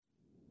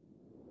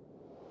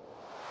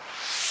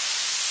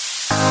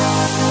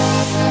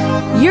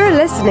You're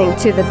listening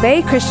to the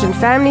Bay Christian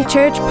Family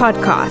Church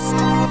podcast.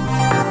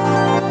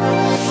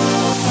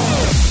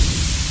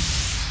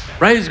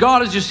 Praise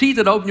God. As you're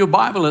seated, open your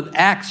Bible at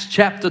Acts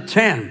chapter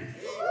 10.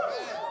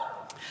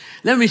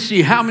 Let me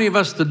see, how many of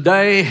us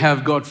today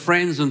have got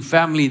friends and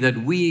family that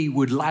we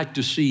would like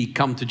to see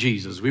come to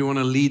Jesus? We want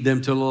to lead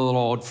them to the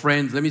Lord.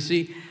 Friends, let me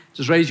see.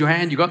 Just raise your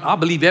hand. I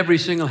believe every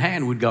single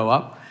hand would go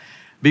up,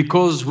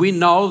 because we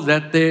know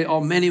that there are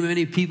many,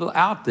 many people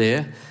out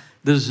there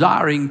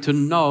desiring to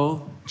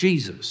know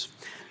Jesus,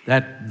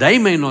 that they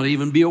may not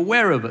even be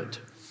aware of it.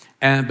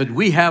 But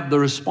we have the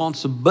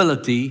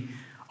responsibility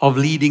of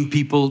leading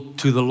people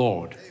to the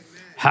Lord. Amen.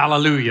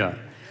 Hallelujah.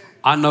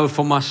 I know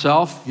for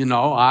myself, when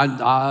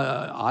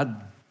I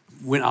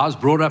was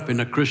brought up in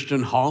a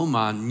Christian home,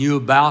 I knew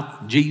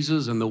about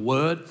Jesus and the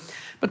Word.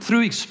 But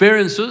through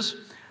experiences,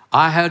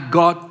 I had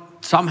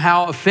got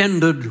somehow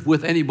offended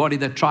with anybody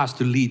that tries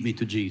to lead me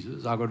to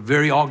Jesus. I got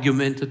very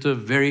argumentative,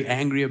 very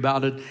angry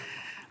about it.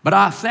 But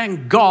I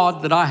thank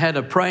God that I had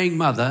a praying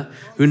mother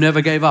who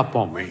never gave up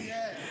on me.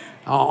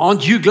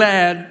 Aren't you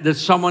glad that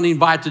someone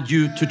invited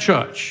you to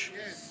church?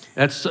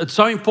 It's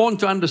so important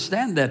to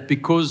understand that,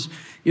 because,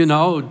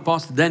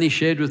 Pastor Danny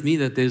shared with me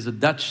that there's a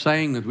Dutch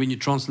saying that when you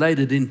translate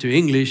it into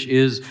English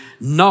is,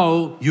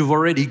 no, you've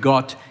already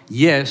got,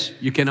 yes,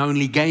 you can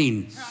only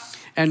gain.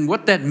 And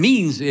what that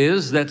means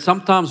is that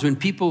sometimes when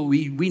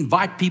we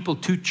invite people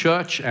to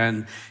church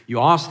and you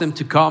ask them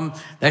to come,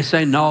 they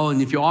say no. And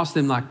if you ask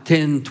them like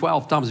 10,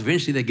 12 times,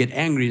 eventually they get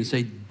angry and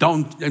say,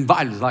 don't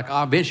invite us. Like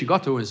I eventually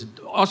got to her and said,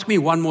 ask me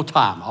one more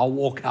time, I'll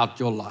walk out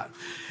your life.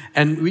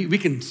 And we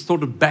can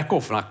sort of back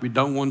off, like we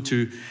don't want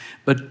to.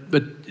 But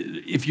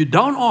if you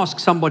don't ask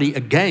somebody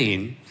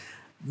again,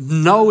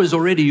 no is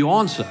already your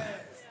answer.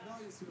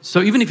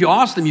 So even if you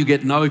ask them, you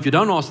get no. If you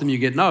don't ask them, you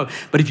get no.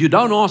 But if you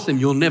don't ask them,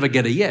 you'll never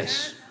get a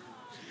yes.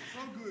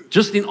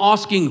 Just in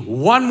asking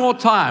one more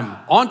time,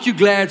 aren't you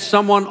glad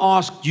someone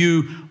asked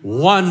you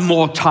one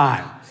more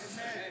time?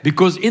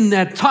 Because in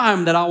that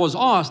time that I was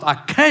asked,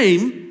 I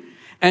came,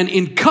 and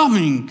in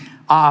coming,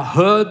 I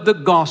heard the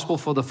gospel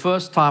for the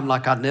first time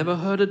like I'd never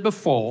heard it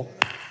before,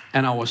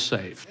 and I was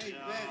saved.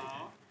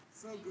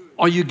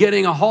 Are you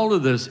getting a hold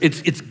of this?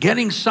 It's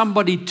getting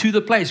somebody to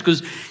the place.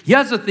 Because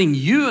here's the thing,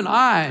 you and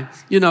I,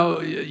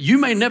 you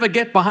may never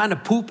get behind a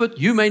pulpit.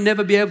 You may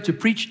never be able to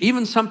preach.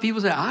 Even some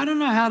people say, I don't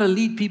know how to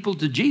lead people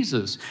to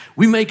Jesus.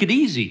 We make it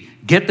easy.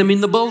 Get them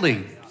in the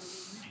building.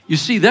 You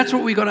see, that's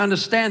what we got to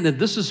understand, that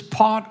this is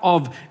part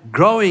of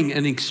growing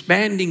and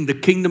expanding the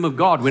kingdom of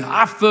God. When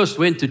I first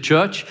went to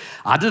church,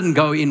 I didn't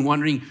go in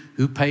wondering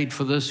who paid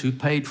for this, who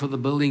paid for the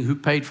building, who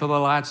paid for the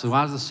lights,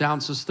 how's the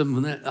sound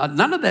system.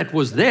 None of that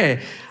was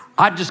there.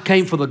 I just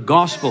came for the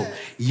gospel.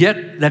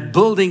 Yet that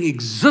building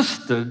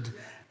existed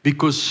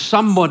because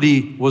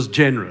somebody was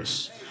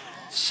generous.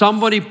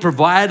 Somebody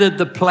provided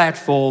the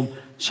platform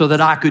so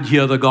that I could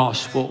hear the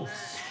gospel.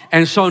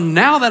 And so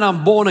now that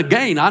I'm born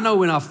again, I know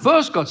when I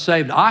first got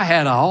saved, I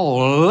had a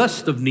whole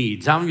list of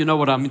needs. How many of you know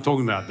what I'm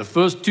talking about? The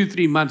first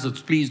 2-3 months,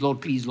 it's please, Lord,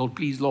 please, Lord,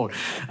 please, Lord.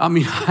 I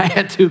mean,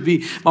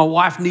 my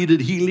wife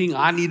needed healing.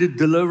 I needed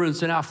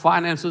deliverance in our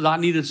finances. I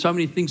needed so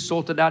many things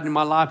sorted out in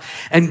my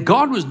life. And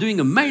God was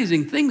doing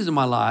amazing things in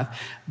my life.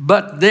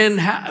 But then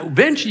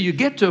eventually you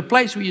get to a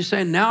place where you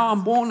say, now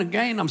I'm born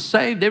again, I'm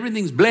saved,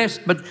 everything's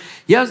blessed. But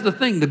here's the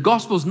thing, the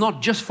gospel's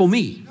not just for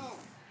me.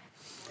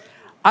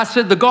 I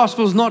said the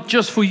gospel is not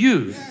just for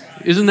you.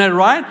 Isn't that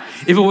right?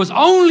 If it was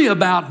only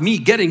about me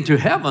getting to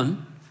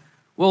heaven,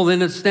 well,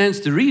 then it stands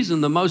to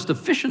reason the most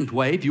efficient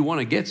way, if you want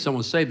to get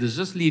someone saved, is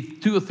just leave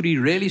 2 or 3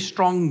 really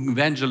strong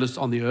evangelists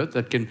on the earth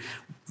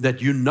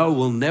that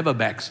will never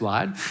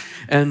backslide.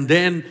 And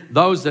then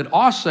those that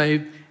are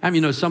saved,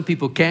 some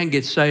people can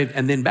get saved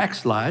and then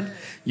backslide.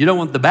 You don't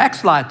want the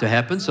backslide to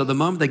happen, so the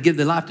moment they give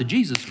their life to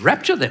Jesus,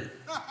 rapture them.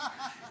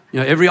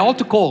 Every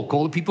altar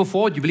call the people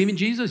forward. You believe in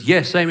Jesus?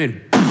 Yes,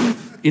 amen.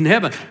 In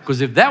heaven.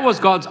 Because if that was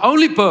God's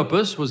only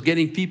purpose, was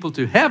getting people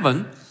to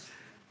heaven,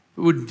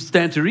 it would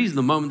stand to reason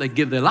the moment they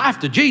give their life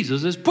to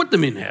Jesus is put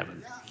them in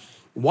heaven.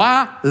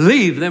 Why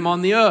leave them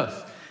on the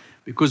earth?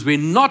 Because we're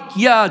not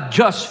here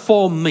just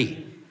for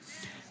me.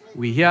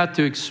 We're here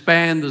to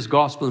expand this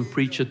gospel and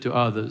preach it to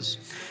others.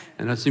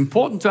 And it's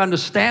important to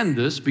understand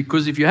this,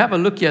 because if you have a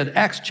look here at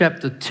Acts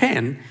chapter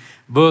 10,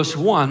 verse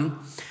 1,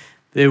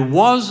 there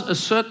was a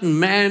certain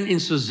man in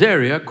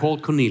Caesarea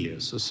called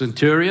Cornelius, a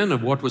centurion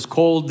of what was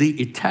called the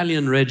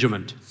Italian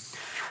regiment,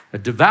 a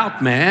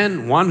devout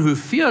man, one who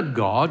feared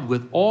God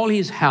with all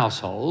his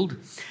household,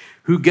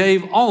 who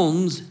gave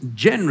alms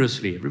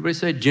generously. Everybody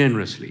say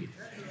generously.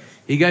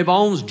 He gave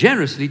alms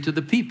generously to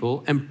the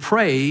people and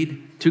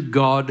prayed to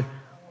God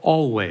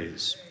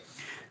always.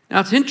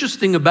 Now, it's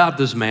interesting about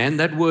this man,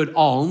 that word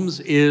alms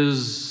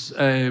is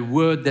a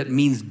word that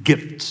means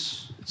gifts.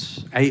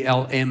 It's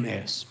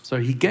ALMS. So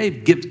he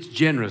gave gifts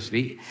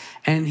generously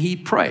and he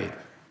prayed.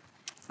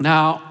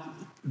 Now,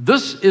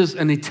 this is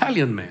an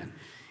Italian man.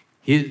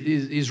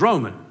 He's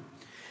Roman.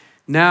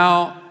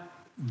 Now,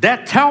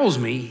 that tells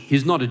me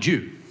he's not a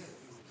Jew.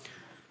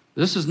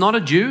 This is not a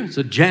Jew, it's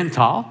a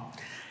Gentile.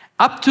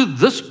 Up to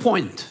this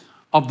point,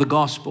 of the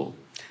gospel.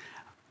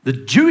 The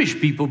Jewish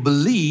people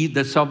believed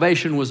that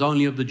salvation was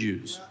only of the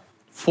Jews,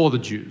 for the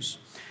Jews.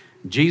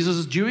 Jesus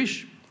is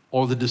Jewish,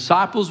 all the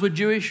disciples were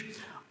Jewish,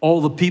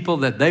 all the people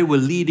that they were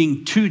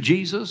leading to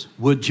Jesus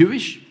were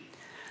Jewish.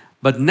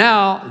 But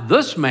now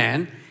this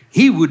man,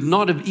 he would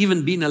not have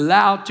even been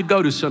allowed to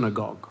go to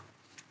synagogue.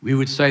 We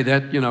would say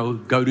that,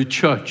 go to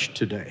church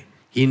today.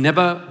 He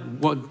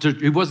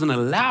wasn't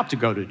allowed to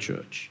go to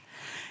church.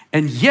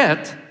 And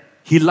yet,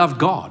 he loved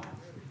God.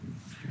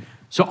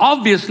 So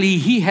obviously,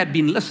 he had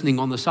been listening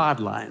on the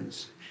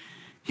sidelines.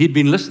 He'd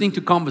been listening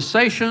to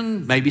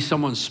conversation. Maybe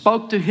someone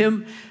spoke to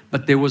him,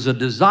 but there was a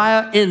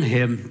desire in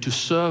him to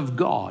serve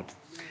God.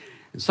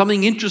 And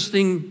something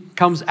interesting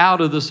comes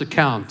out of this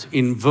account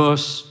in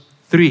verse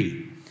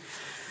 3.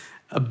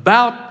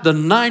 About the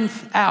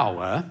 9th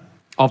hour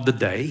of the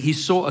day, he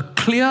saw a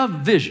clear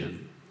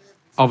vision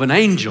of an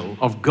angel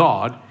of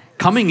God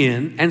coming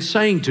in and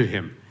saying to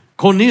him,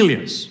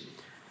 "Cornelius."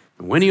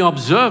 When he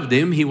observed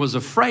him, he was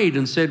afraid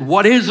and said,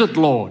 "What is it,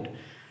 Lord?"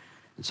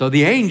 And so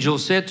the angel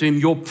said to him,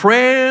 "Your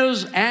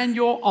prayers and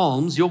your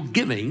alms, your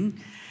giving,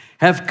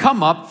 have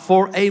come up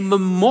for a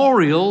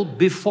memorial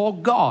before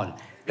God."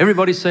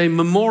 Everybody say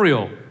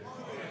memorial.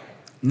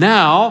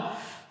 "Now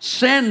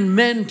send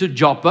men to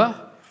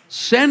Joppa,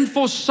 send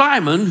for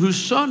Simon, whose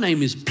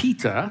surname is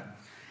Peter.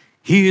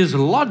 He is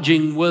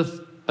lodging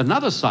with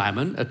another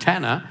Simon, a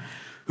tanner,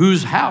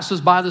 whose house is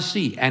by the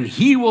sea, and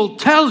he will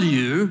tell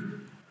you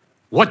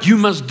what you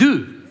must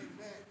do."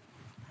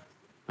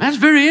 That's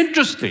very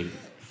interesting.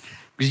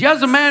 Because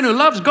here's a man who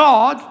loves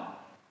God,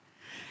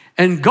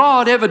 and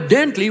God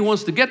evidently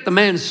wants to get the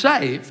man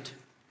saved.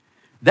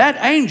 That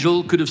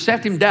angel could have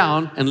sat him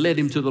down and led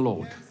him to the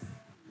Lord.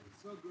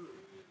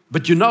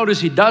 But you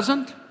notice he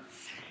doesn't.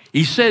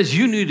 He says,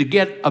 "You need to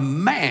get a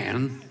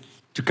man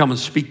to come and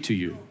speak to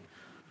you."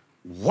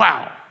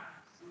 Wow.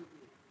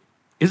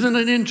 Isn't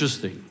it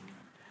interesting?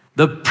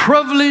 The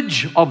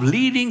privilege of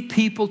leading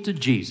people to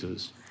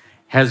Jesus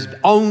has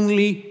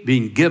only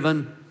been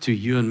given to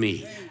you and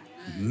me,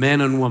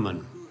 men and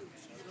women.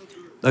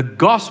 The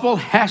gospel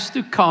has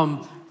to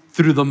come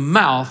through the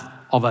mouth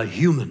of a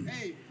human.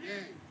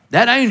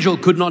 That angel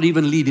could not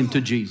even lead him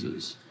to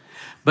Jesus.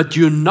 But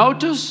you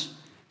notice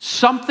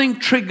something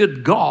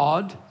triggered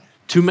God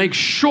to make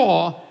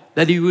sure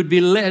that he would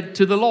be led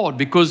to the Lord.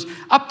 Because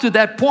up to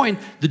that point,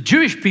 the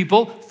Jewish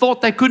people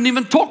thought they couldn't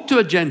even talk to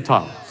a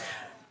Gentile.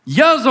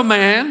 Here's a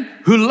man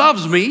who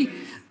loves me,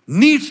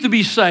 needs to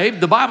be saved.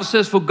 The Bible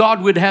says, "For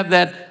God would have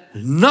that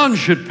none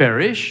should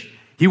perish."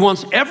 He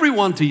wants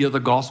everyone to hear the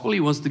gospel. He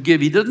wants to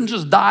give. He didn't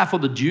just die for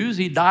the Jews.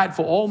 He died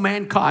for all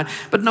mankind.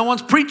 But no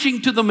one's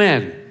preaching to the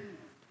man.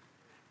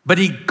 But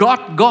he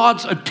got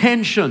God's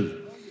attention.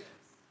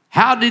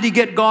 How did he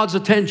get God's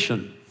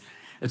attention?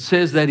 It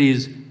says that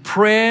his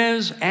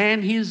prayers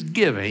and his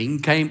giving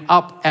came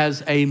up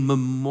as a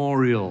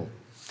memorial.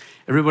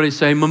 Everybody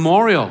say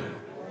memorial.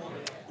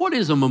 What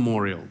is a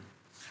memorial?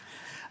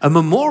 A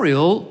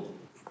memorial,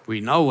 we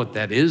know what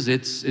that is.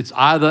 It's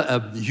either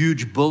a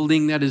huge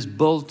building that is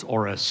built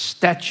or a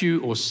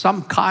statue or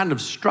some kind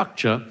of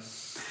structure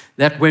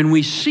that when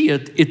we see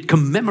it, it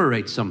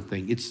commemorates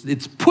something.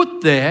 It's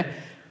put there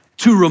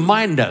to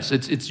remind us.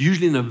 It's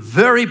usually in a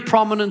very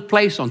prominent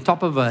place on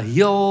top of a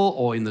hill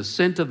or in the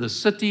center of the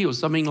city or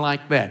something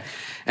like that.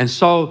 And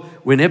so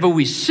whenever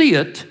we see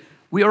it,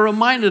 we are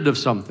reminded of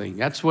something.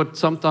 That's what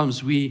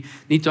sometimes we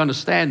need to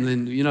understand.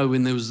 And,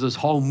 when there was this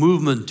whole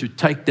movement to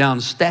take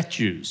down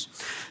statues.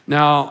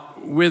 Now,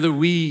 whether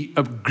we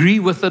agree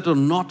with it or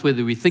not,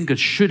 whether we think it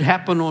should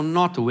happen or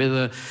not, or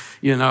whether,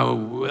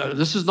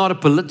 this is not a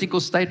political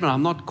statement.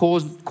 I'm not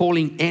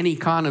calling any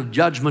kind of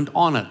judgment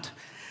on it.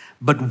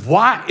 But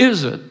why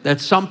is it that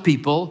some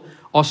people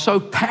are so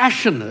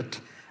passionate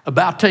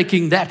about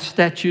taking that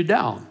statue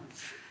down?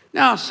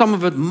 Now, some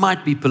of it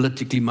might be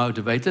politically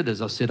motivated.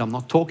 As I said, I'm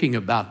not talking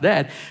about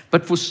that.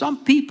 But for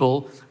some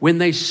people, when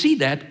they see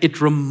that,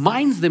 it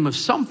reminds them of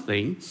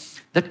something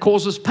that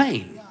causes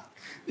pain.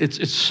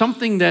 It's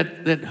something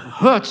that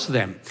hurts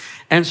them.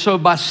 And so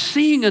by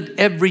seeing it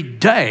every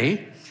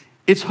day,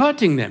 it's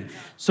hurting them.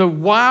 So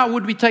why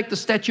would we take the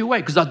statue away?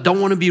 Because I don't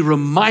want to be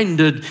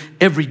reminded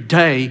every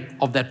day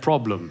of that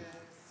problem.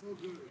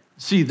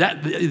 See,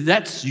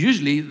 that's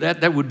usually,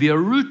 that would be a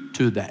root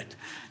to that.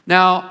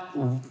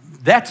 Now,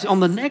 that's on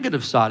the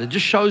negative side. It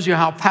just shows you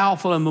how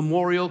powerful a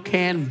memorial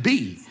can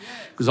be.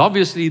 Because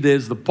obviously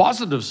there's the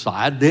positive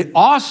side. There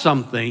are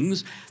some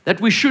things that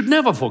we should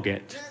never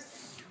forget.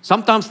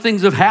 Sometimes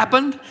things have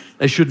happened.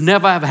 They should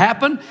never have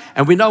happened.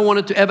 And we don't want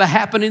it to ever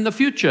happen in the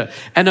future.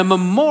 And a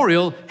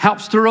memorial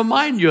helps to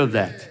remind you of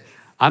that.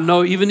 I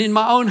know even in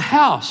my own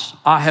house,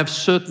 I have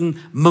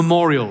certain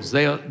memorials.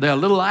 They are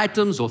little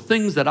items or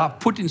things that I've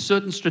put in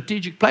certain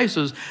strategic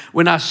places.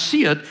 When I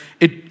see it,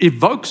 it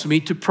evokes me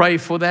to pray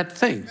for that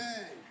thing.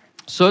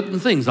 Certain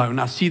things, when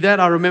I see that,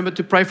 I remember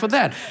to pray for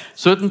that.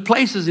 Certain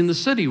places in the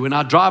city, when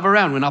I drive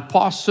around, when I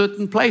pass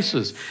certain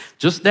places,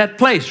 just that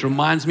place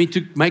reminds me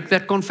to make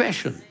that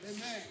confession.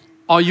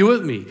 Are you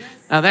with me?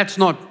 Now, that's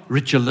not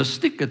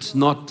ritualistic. It's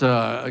not,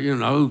 a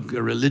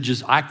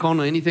religious icon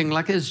or anything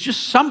like that. It's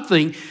just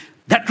something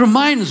that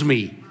reminds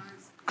me.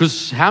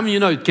 Because how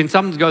many can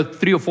someone go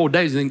 3 or 4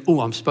 days and think,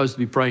 oh, I'm supposed to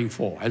be praying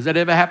for? Has that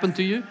ever happened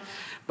to you?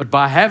 But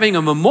by having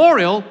a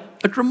memorial,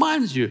 it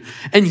reminds you.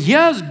 And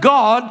here's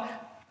God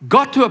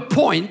got to a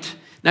point.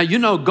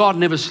 Now, God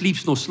never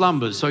sleeps nor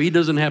slumbers, so he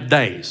doesn't have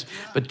days.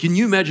 But can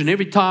you imagine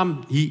every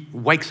time he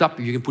wakes up,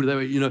 you can put it that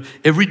way,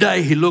 every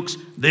day he looks,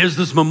 there's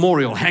this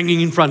memorial hanging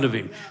in front of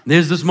him.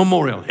 There's this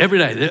memorial every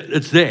day.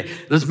 It's there.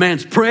 This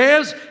man's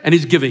prayers and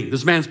he's giving.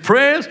 This man's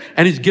prayers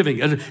and he's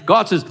giving. And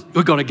God says,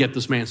 we've got to get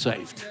this man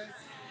saved.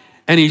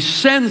 And he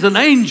sends an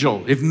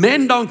angel. If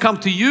men don't come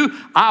to you,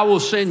 I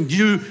will send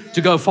you to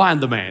go find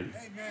the man.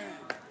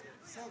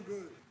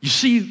 You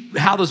see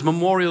how this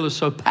memorial is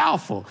so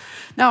powerful.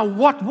 Now,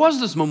 what was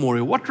this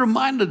memorial? What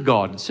reminded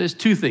God? It says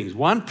 2 things.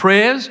 One,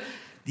 prayers.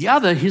 The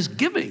other, his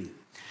giving.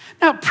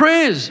 Now,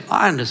 prayers,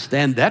 I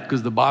understand that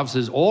because the Bible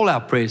says all our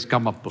prayers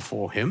come up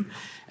before him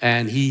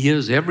and he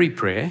hears every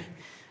prayer.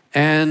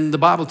 And the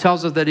Bible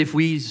tells us that if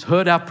he's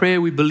heard our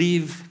prayer, we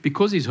believe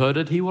because he's heard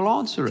it, he will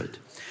answer it.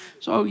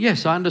 So,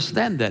 yes, I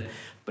understand that.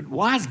 But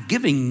why is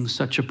giving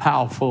such a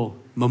powerful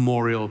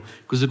memorial?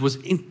 Because it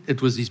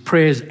was his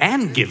prayers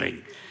and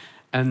giving.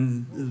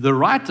 And the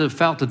writer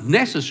felt it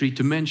necessary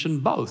to mention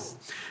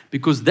both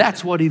because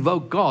that's what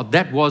evoked God.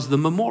 That was the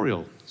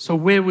memorial. So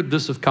where would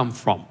this have come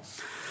from?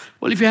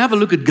 Well, if you have a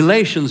look at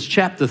Galatians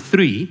chapter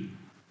 3,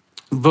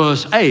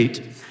 verse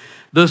 8,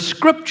 the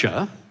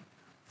scripture,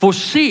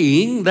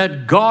 foreseeing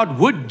that God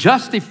would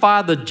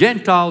justify the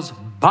Gentiles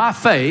by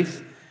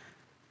faith,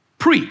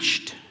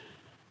 preached.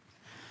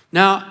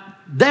 Now,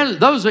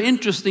 those are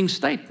interesting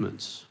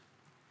statements.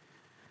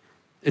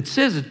 It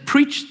says it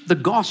preached the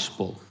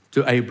gospel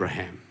to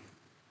Abraham.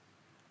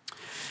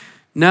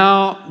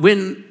 Now,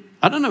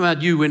 I don't know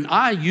about you, when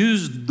I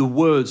use the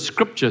word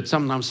scripture, it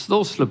sometimes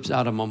still slips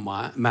out of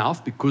my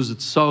mouth because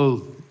it's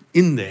so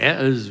in there,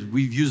 as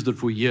we've used it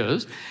for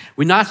years.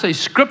 When I say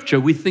scripture,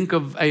 we think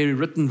of a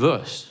written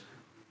verse.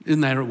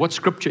 Isn't that what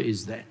scripture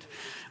is that?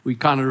 We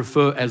kind of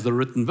refer as the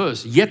written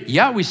verse.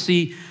 Yet, we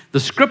see the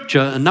scripture,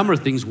 a number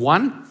of things.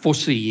 1,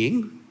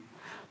 foreseeing.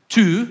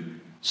 2,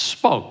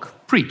 spoke,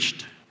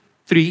 preached.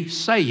 3,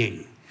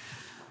 saying.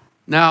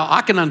 Now,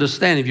 I can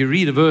understand if you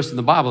read a verse in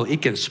the Bible,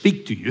 it can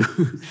speak to you.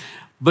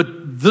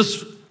 But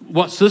this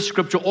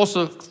scripture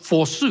also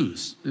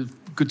foresees. It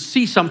could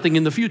see something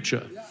in the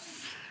future.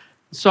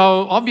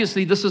 So,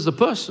 obviously, this is a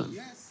person.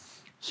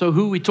 So,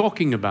 who are we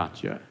talking about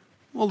here?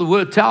 Well, the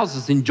word tells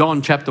us in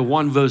John chapter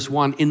 1, verse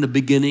 1, in the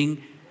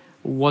beginning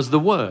was the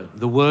Word.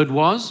 The Word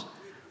was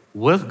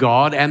with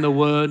God, and the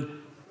Word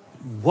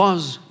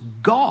was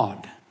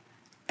God.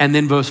 And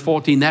then verse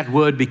 14, that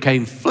Word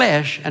became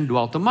flesh and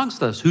dwelt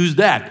amongst us. Who's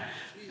that?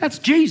 That's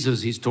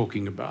Jesus he's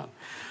talking about.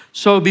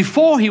 So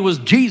before he was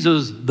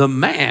Jesus, the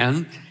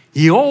man,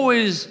 he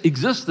always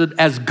existed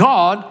as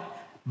God,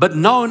 but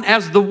known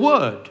as the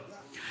Word.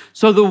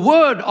 So the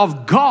Word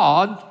of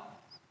God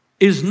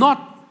is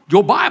not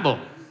your Bible.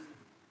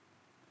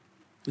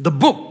 The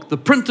book, the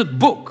printed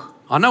book.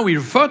 I know we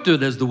refer to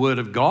it as the Word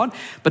of God,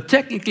 but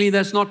technically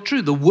that's not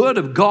true. The Word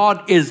of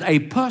God is a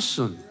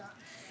person.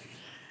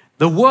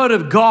 The Word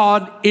of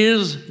God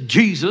is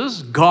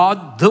Jesus,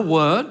 God, the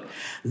Word.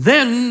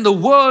 Then the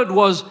Word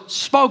was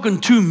spoken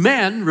to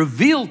men,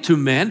 revealed to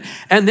men,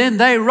 and then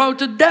they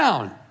wrote it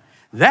down.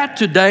 That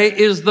today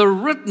is the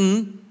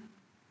written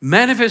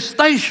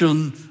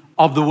manifestation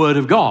of the Word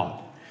of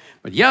God.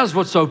 But here's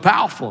what's so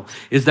powerful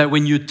is that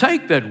when you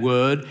take that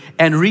Word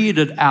and read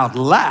it out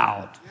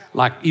loud,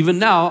 like even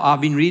now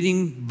I've been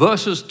reading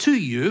verses to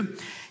you,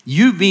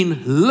 you've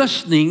been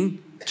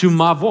listening to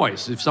my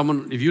voice. If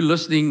you're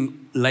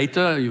listening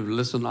later, you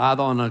listen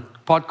either on a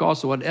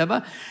podcast or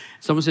whatever,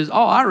 someone says,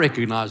 oh, I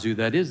recognize who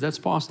that is. That's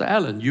Pastor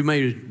Allan. You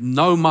may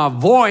know my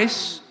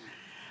voice,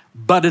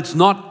 but it's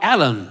not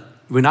Allan.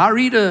 When I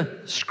read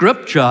a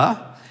scripture,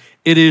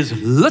 it is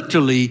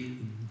literally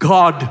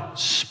God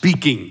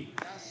speaking.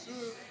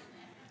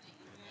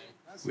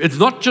 It's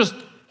not just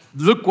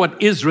look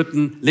what is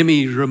written. Let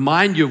me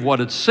remind you of what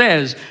it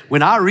says.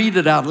 When I read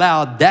it out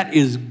loud, that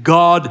is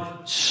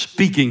God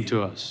speaking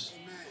to us.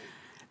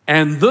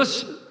 And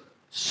this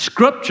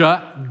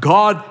scripture,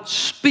 God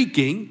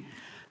speaking,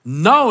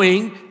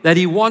 knowing that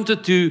he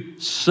wanted to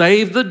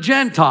save the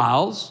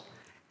Gentiles,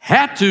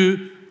 had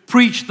to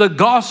preach the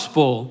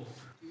gospel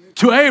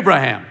to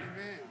Abraham.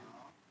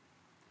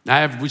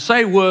 Now, if we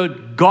say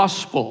word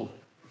gospel,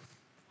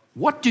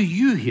 what do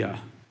you hear?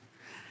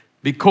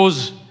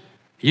 Because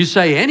you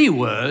say any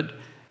word,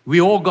 we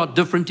all got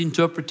different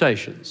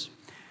interpretations.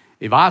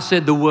 If I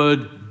said the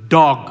word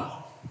dog,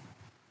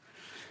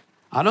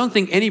 I don't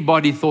think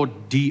anybody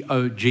thought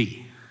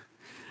D-O-G.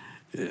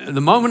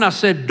 The moment I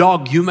said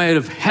dog, you may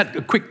have had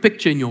a quick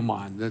picture in your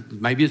mind. That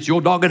maybe it's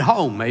your dog at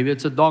home. Maybe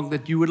it's a dog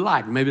that you would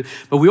like.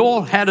 But we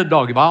all had a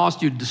dog. If I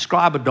asked you to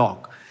describe a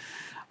dog,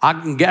 I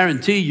can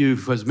guarantee you,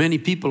 for as many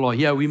people are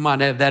here, we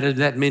might have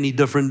that many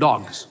different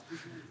dogs.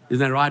 Isn't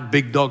that right?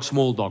 Big dog,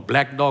 small dog,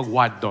 black dog,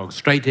 white dog,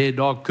 straight hair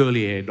dog,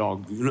 curly hair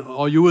dog.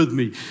 Are you with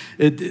me?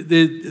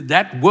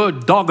 That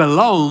word dog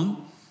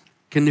alone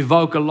can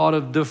evoke a lot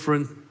of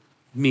different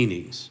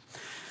meanings.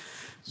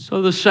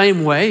 So the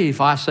same way,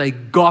 if I say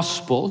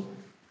gospel,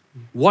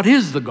 what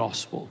is the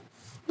gospel?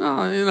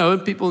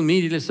 People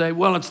immediately say,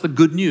 well, it's the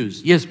good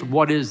news. Yes, but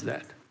what is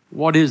that?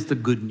 What is the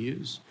good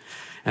news?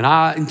 And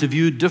I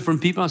interviewed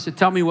different people. I said,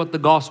 tell me what the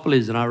gospel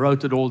is. And I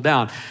wrote it all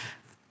down.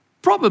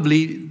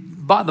 Probably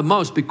by the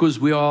most, because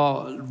we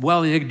are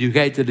well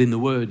educated in the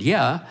word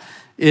here,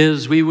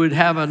 is we would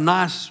have a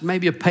nice,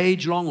 maybe a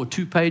page long or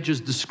 2 pages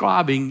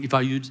describing, if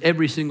I use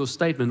every single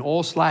statement,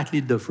 all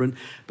slightly different,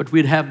 but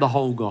we'd have the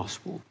whole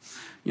gospel.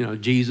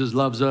 Jesus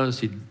loves us.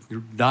 He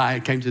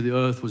died, came to the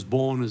earth, was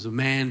born as a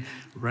man,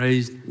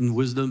 raised in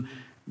wisdom,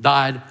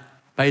 died,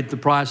 paid the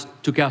price,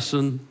 took our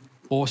sin,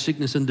 bore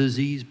sickness and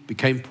disease,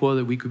 became poor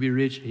that we could be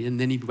rich, and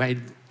then he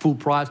paid full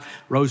price,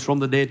 rose from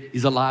the dead,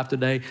 is alive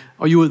today.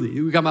 Are you with me?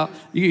 You come out,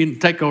 you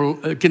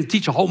can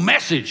teach a whole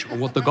message on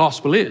what the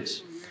gospel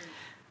is.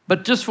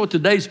 But just for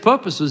today's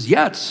purposes,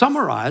 it's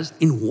summarized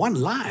in one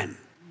line.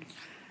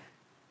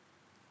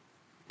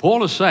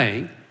 Paul is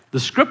saying the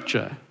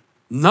scripture,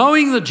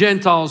 knowing the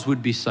Gentiles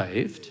would be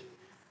saved,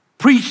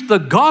 preached the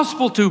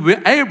gospel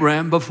to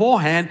Abraham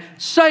beforehand,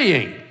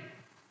 saying,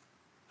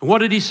 what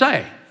did he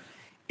say?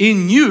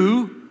 In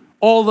you,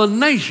 all the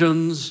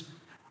nations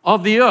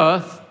of the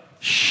earth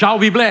shall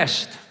be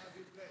blessed.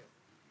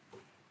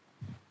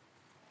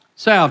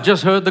 Say, I've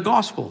just heard the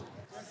gospel.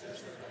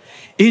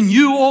 In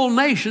you, all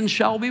nations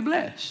shall be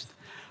blessed.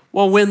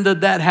 Well, when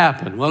did that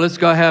happen? Well, let's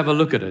go have a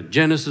look at it.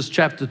 Genesis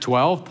chapter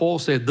 12, Paul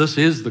said, this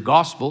is the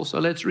gospel. So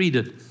let's read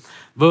it.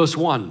 Verse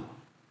 1.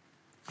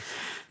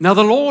 Now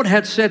the Lord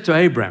had said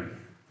to Abram,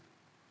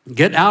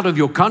 get out of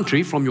your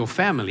country, from your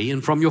family,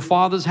 and from your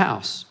father's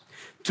house,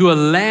 to a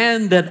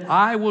land that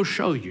I will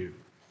show you.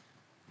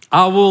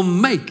 I will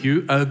make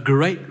you a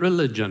great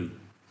religion.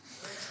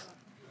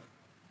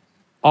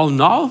 Oh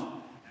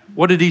no?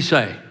 What did he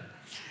say?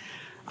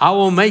 I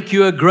will make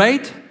you a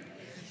great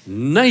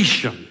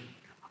nation.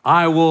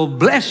 I will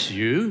bless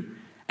you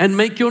and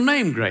make your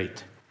name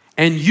great,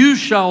 and you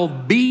shall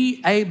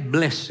be a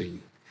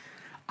blessing.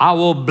 I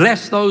will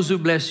bless those who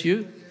bless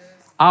you.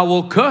 I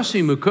will curse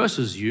him who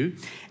curses you,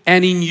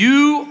 and in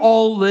you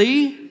all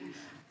the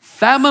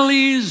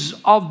families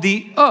of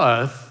the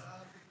earth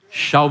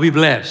shall be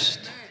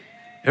blessed.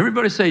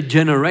 Everybody say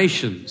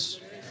generations.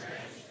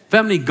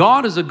 Family,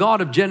 God is a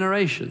God of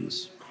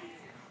generations.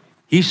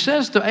 He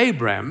says to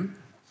Abraham,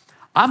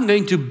 I'm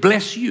going to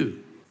bless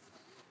you.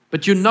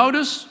 But you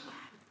notice,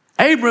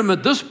 Abram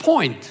at this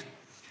point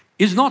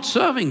is not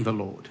serving the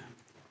Lord.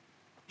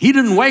 He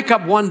didn't wake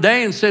up one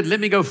day and said, let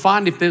me go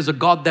find if there's a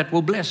God that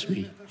will bless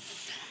me.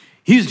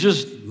 He's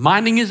just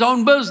minding his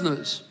own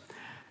business.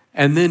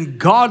 And then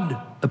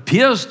God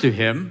appears to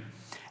him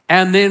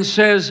and then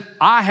says,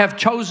 I have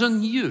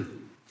chosen you.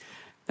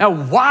 Now,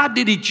 why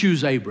did he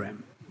choose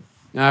Abraham?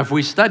 Now, if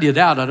we study it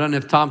out, I don't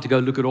have time to go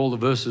look at all the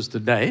verses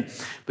today,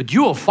 but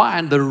you will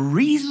find the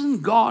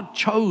reason God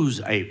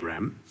chose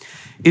Abraham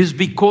is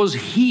because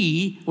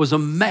he was a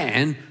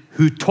man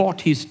who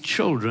taught his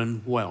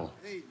children well.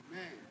 Amen.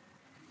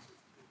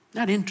 Isn't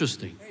that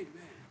interesting? Amen.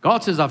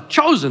 God says, I've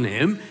chosen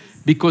him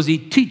because he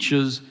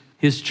teaches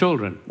his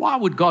children. Why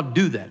would God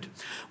do that?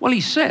 Well,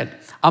 he said,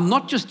 I'm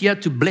not just here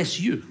to bless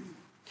you.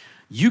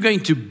 You're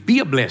going to be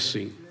a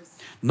blessing.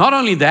 Not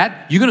only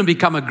that, you're going to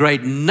become a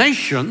great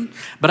nation,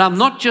 but I'm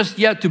not just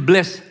here to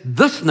bless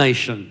this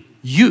nation,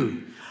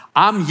 you.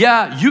 I'm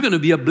here, you're going to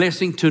be a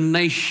blessing to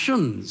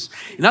nations.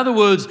 In other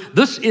words,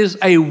 this is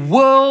a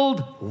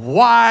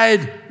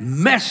worldwide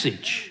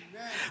message.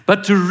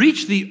 But to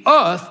reach the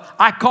earth,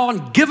 I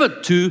can't give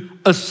it to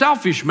a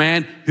selfish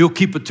man who'll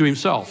keep it to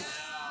himself.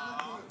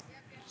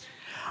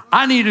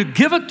 I need to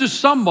give it to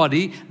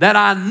somebody that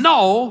I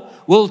know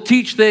will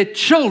teach their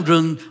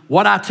children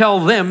what I tell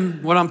them,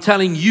 what I'm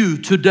telling you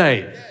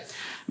today.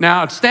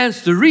 Now, it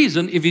stands to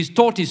reason if he's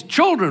taught his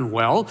children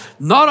well,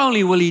 not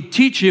only will he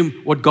teach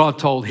him what God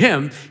told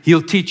him,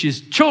 he'll teach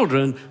his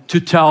children to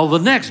tell the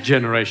next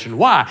generation.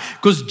 Why?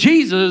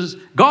 Because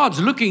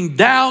God's looking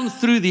down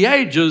through the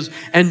ages,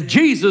 and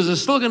Jesus is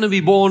still going to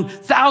be born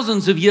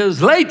thousands of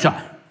years later.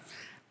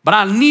 But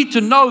I need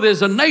to know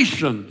there's a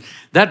nation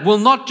that will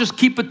not just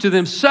keep it to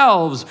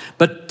themselves,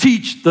 but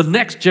teach the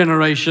next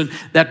generation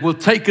that will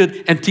take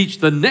it and teach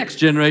the next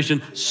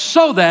generation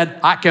so that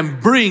I can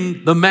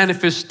bring the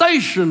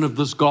manifestation of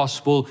this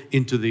gospel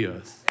into the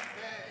earth.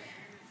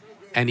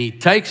 And he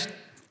takes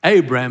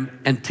Abraham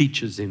and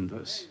teaches him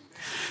this.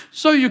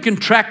 So you can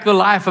track the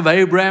life of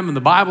Abraham, and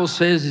the Bible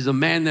says he's a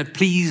man that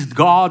pleased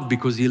God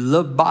because he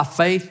lived by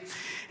faith.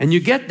 And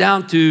you get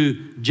down to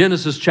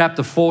Genesis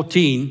chapter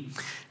 14.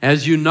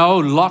 As you know,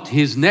 Lot,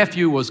 his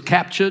nephew, was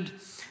captured,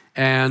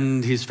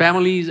 and his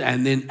families,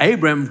 and then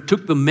Abraham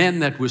took the men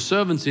that were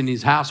servants in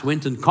his house,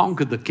 went and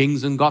conquered the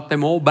kings and got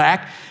them all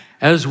back,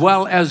 as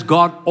well as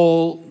got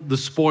all the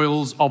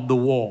spoils of the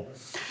war.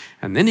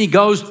 And then he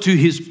goes to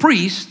his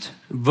priest,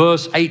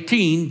 verse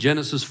 18,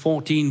 Genesis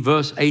 14,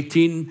 verse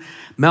 18,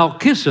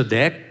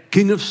 Melchizedek,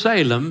 king of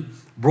Salem,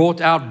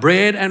 brought out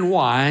bread and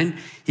wine.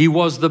 He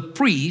was the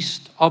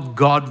priest of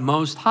God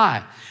Most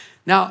High.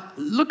 Now,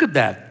 look at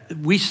that.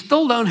 We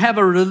still don't have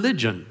a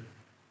religion.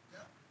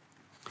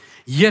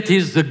 Yet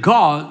he's the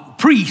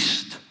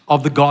priest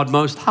of the God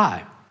Most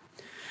High.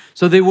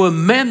 So there were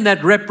men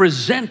that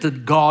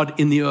represented God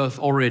in the earth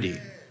already.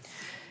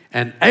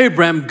 And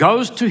Abraham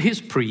goes to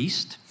his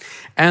priest,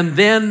 and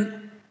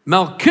then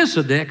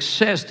Melchizedek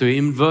says to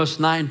him, verse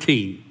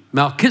 19,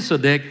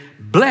 Melchizedek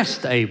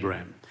blessed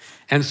Abraham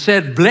and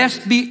said,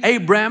 "Blessed be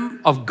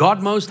Abraham of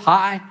God Most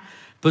High,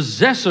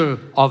 possessor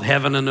of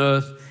heaven and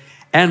earth,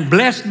 and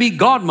blessed be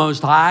God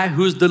Most High,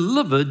 who has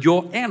delivered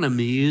your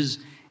enemies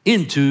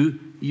into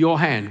your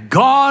hand."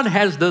 God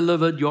has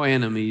delivered your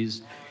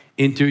enemies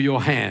into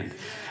your hand.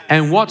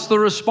 And what's the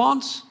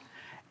response?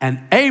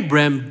 And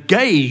Abraham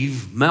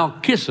gave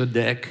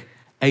Melchizedek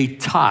a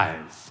tithe,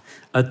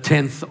 a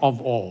tenth of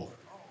all.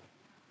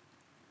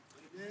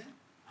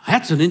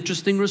 That's an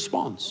interesting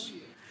response.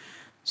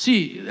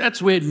 See,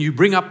 that's when you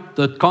bring up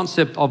the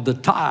concept of the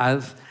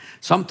tithe.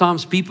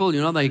 Sometimes people,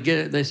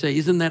 they say,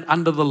 isn't that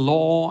under the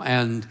law?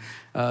 And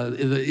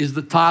is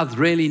the tithe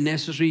really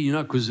necessary?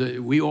 Because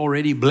we're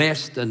already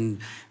blessed, and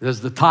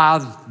the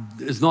tithe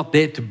is not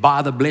there to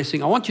buy the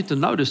blessing. I want you to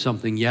notice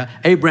something here.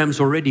 Abraham's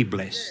already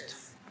blessed.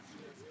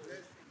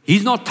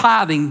 He's not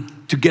tithing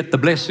to get the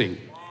blessing.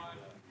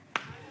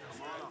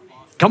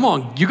 Come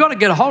on, you got to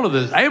get a hold of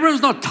this.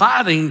 Abraham's not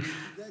tithing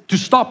to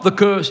stop the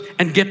curse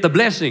and get the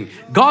blessing.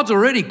 God's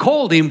already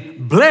called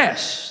him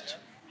blessed.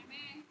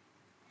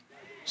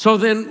 So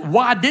then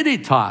why did he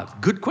tithe?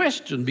 Good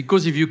question,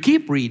 because if you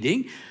keep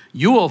reading,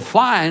 you will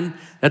find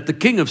that the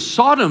king of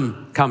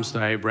Sodom comes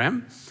to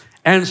Abraham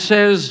and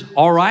says,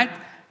 all right,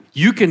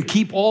 you can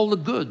keep all the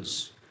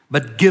goods,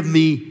 but give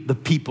me the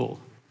people.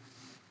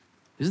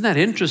 Isn't that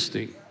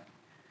interesting?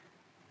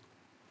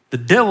 The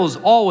devil's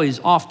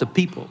always after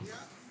people.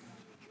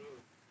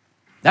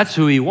 That's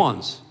who he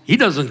wants. He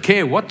doesn't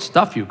care what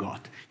stuff you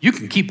got. You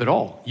can keep it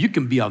all. You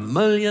can be a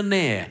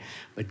millionaire,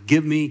 but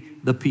give me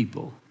the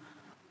people.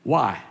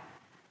 Why?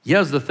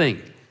 Here's the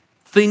thing.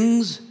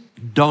 Things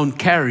don't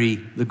carry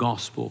the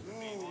gospel.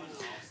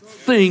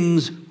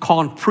 Things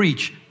can't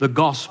preach the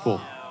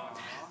gospel.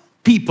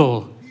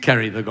 People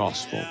carry the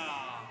gospel.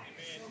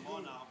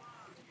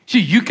 See,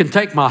 you can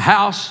take my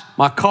house,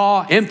 my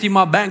car, empty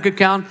my bank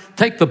account,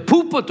 take the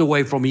pulpit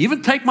away from me,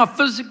 even take my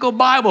physical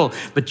Bible,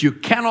 but you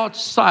cannot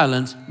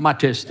silence my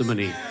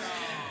testimony.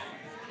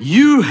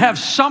 You have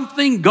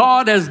something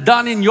God has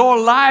done in your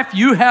life.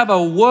 You have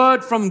a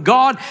word from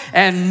God,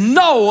 and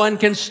no one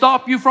can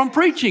stop you from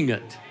preaching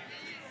it.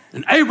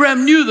 And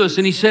Abraham knew this,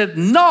 and he said,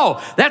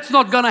 no, that's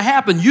not going to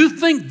happen. You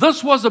think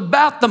this was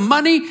about the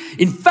money?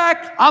 In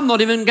fact, I'm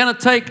not even going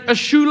to take a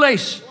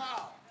shoelace.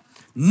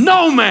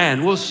 No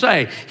man will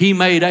say he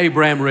made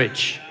Abraham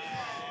rich.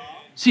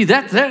 See,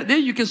 there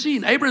you can see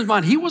in Abraham's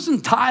mind, he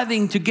wasn't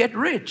tithing to get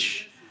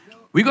rich.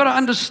 We got to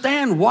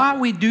understand why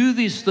we do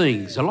these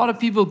things. A lot of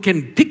people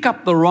can pick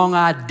up the wrong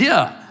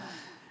idea,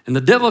 and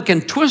the devil can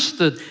twist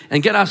it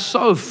and get us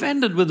so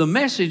offended with the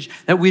message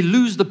that we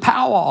lose the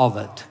power of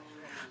it.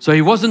 So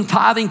he wasn't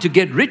tithing to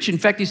get rich. In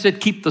fact, he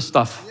said, keep the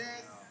stuff.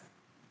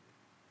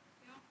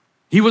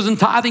 He wasn't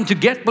tithing to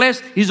get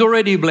blessed. He's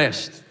already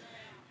blessed.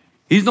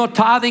 He's not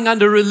tithing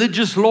under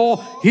religious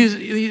law. He's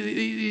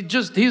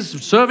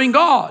serving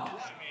God.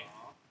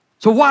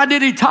 So why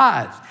did he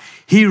tithe?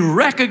 He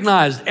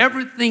recognized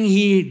everything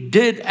he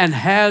did and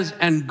has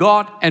and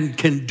got and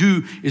can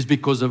do is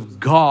because of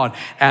God,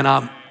 and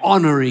I'm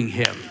honoring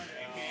him.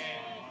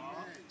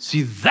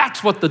 See,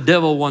 that's what the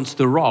devil wants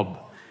to rob,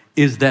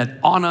 is that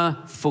honor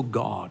for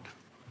God.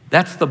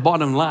 That's the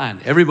bottom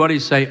line. Everybody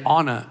say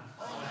honor.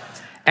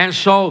 And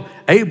so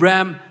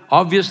Abraham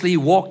obviously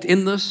walked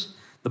in this.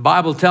 The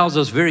Bible tells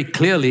us very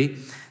clearly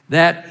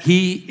that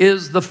he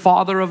is the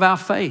father of our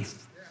faith.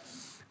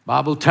 The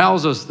Bible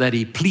tells us that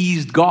he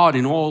pleased God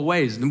in all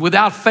ways. And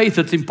without faith,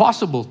 it's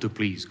impossible to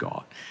please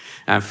God.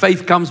 And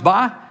faith comes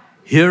by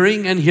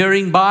hearing, and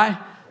hearing by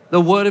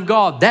the word of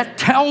God. That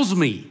tells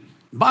me,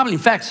 the Bible in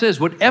fact says,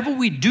 whatever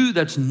we do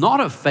that's not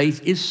of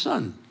faith is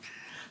sin.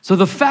 So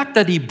the fact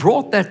that he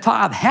brought that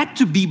tithe had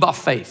to be by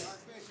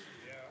faith.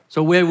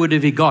 So where would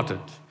have he got it?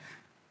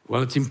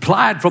 Well, it's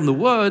implied from the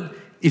word.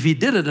 If he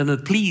did it and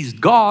it pleased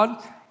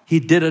God, he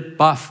did it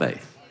by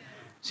faith.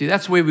 See,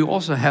 that's where we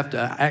also have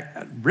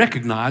to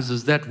recognize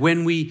is that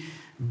when we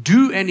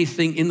do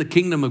anything in the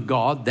kingdom of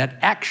God, that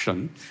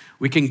action,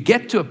 we can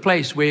get to a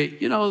place where,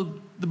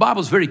 the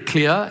Bible's very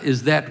clear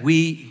is that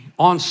we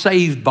aren't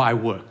saved by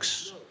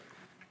works.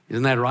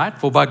 Isn't that right?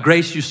 For by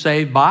grace you're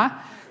saved by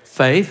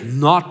faith,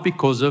 not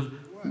because of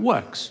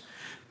works.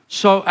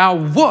 So our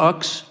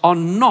works are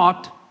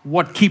not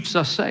what keeps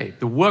us saved.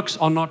 The works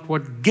are not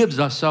what gives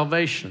us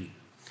salvation.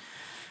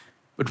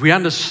 But we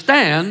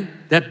understand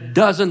that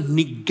doesn't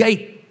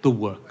negate the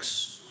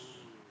works.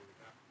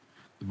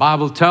 The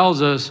Bible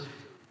tells us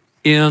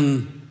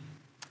in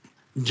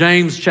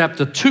James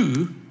chapter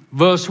 2,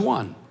 verse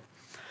 1,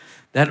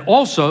 that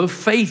also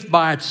faith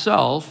by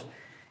itself,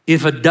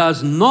 if it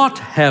does not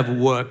have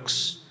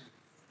works,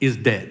 is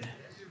dead.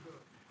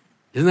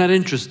 Isn't that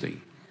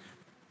interesting?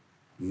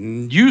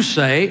 You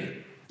say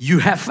you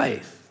have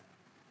faith,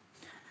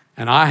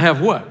 and I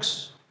have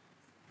works.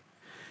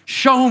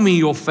 Show me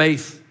your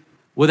faith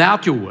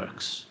without your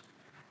works,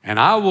 and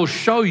I will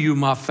show you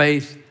my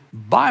faith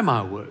by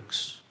my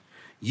works.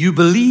 You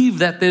believe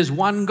that there's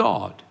one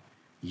God.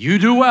 You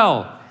do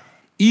well.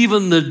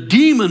 Even the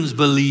demons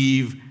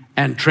believe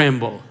and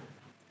tremble.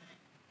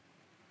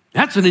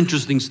 That's an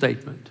interesting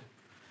statement.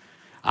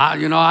 I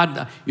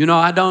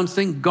don't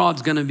think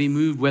God's going to be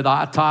moved whether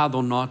I tithe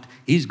or not.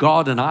 He's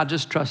God and I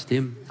just trust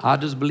Him. I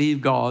just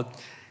believe God.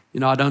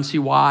 I don't see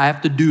why I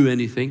have to do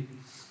anything.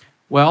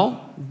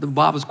 Well, the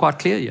Bible's quite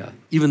clear here.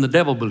 Even the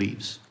devil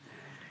believes.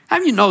 How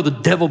do you know the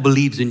devil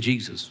believes in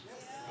Jesus?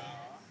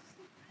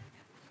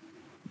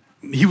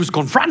 He was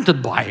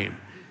confronted by Him.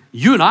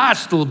 You and I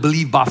still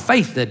believe by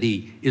faith that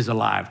He is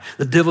alive.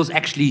 The devil's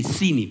actually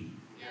seen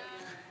Him.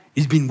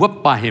 He's been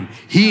whipped by Him.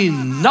 He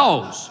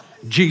knows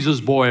Jesus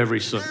bore every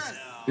sin.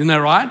 Isn't that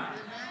right?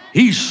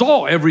 He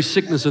saw every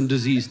sickness and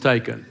disease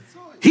taken.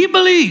 He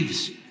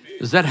believes.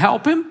 Does that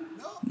help him?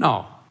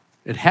 No.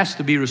 It has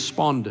to be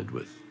responded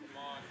with.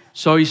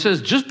 So he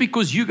says, just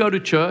because you go to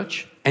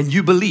church and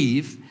you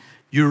believe,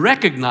 you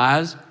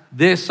recognize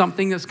there's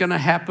something that's going to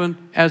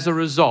happen as a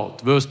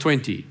result. Verse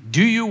 20.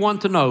 Do you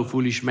want to know,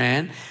 foolish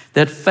man,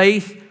 that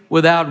faith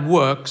without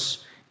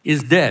works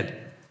is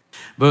dead?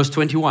 Verse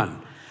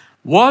 21.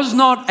 Was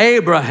not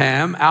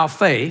Abraham, our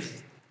faith,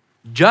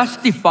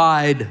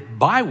 justified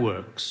by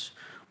works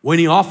when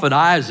he offered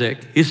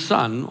Isaac, his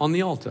son, on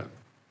the altar?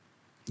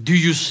 Do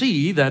you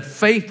see that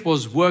faith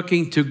was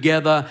working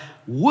together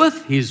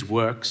with his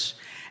works,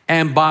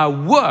 and by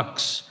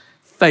works,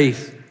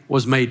 faith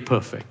was made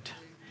perfect?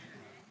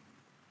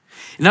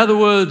 In other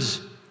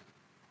words,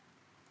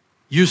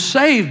 you're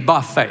saved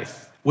by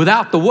faith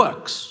without the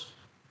works.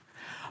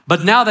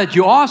 But now that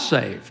you are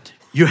saved,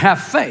 you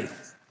have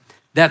faith.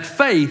 That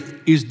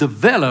faith is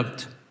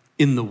developed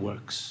in the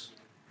works.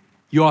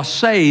 You are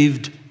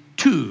saved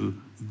to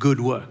good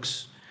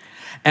works.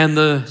 And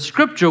the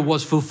scripture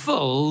was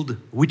fulfilled,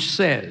 which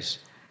says,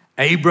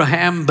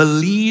 Abraham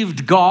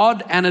believed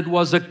God and it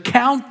was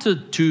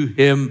accounted to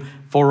him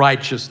for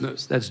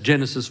righteousness. That's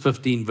Genesis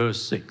 15,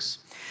 verse 6.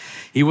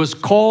 He was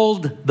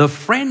called the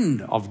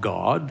friend of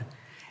God.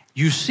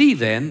 You see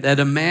then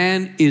that a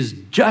man is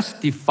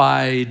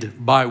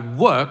justified by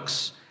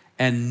works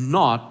and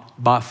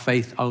not by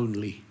faith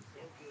only.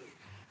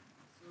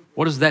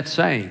 What is that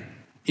saying?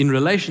 In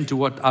relation to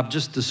what I've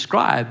just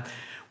described,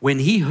 when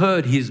he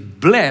heard he's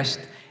blessed,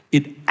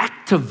 it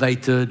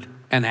activated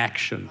an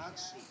action.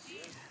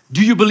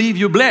 Do you believe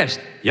you're blessed?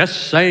 Yes,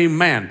 same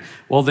man.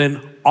 Well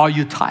then, are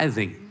you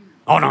tithing?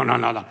 Oh,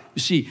 no.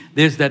 You see,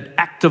 there's that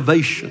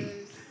activation.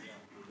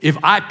 If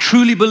I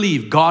truly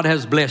believe God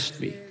has blessed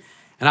me,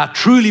 and I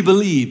truly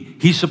believe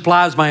He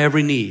supplies my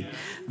every need,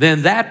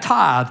 then that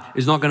tithe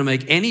is not going to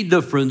make any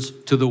difference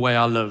to the way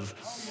I live.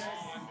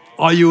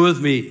 Are you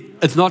with me?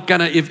 It's not going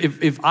to,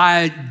 if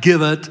I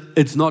give it,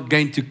 it's not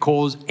going to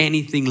cause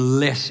anything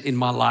less in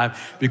my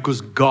life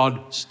because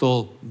God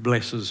still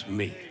blesses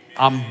me.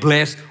 I'm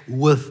blessed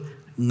with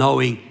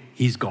knowing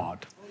He's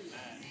God.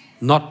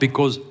 Not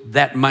because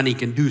that money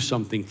can do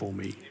something for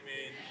me.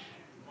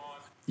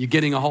 You're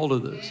getting a hold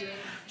of this.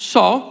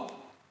 So,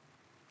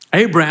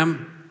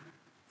 Abraham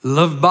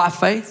lived by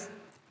faith.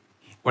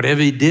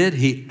 Whatever he did,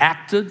 he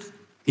acted.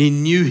 He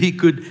knew he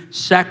could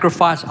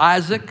sacrifice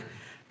Isaac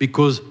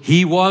because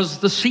he was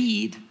the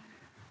seed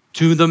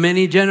to the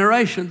many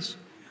generations.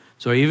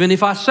 So even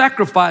if I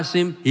sacrifice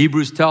him,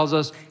 Hebrews tells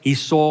us he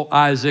saw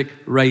Isaac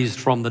raised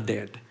from the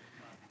dead.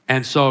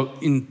 And so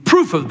in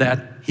proof of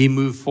that, he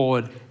moved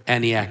forward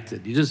and he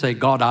acted. He didn't say,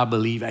 God, I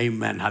believe,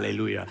 amen,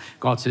 hallelujah.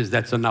 God says,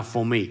 that's enough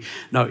for me.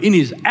 No, in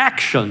his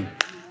action,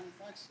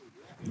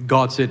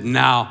 God said,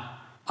 now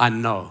I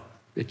know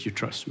that you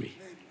trust me.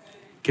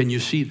 Can you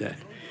see that?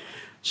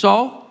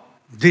 So,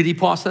 did he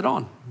pass that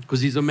on?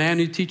 Because he's a man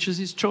who teaches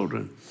his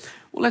children.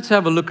 Well, let's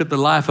have a look at the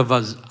life of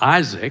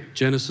Isaac,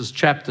 Genesis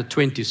chapter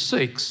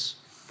 26,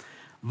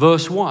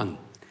 verse 1.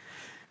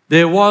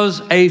 There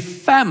was a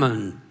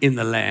famine in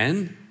the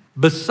land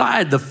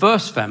beside the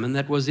first famine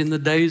that was in the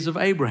days of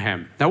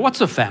Abraham. Now, what's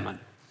a famine?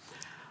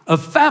 A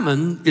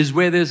famine is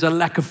where there's a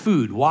lack of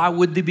food. Why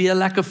would there be a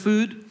lack of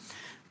food?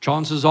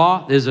 Chances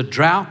are there's a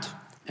drought,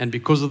 and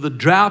because of the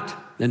drought,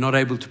 they're not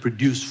able to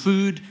produce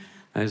food.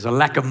 There's a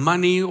lack of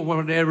money or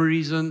whatever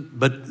reason,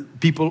 but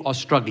people are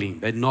struggling.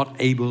 They're not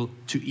able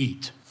to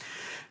eat.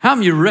 How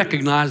many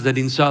recognize that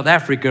in South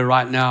Africa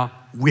right now,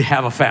 we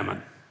have a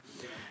famine?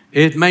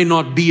 It may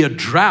not be a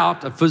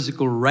drought, a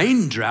physical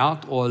rain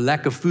drought, or a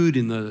lack of food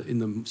in the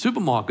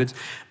supermarkets,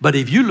 but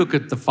if you look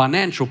at the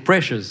financial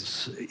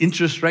pressures,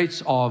 interest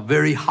rates are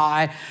very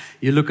high.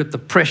 You look at the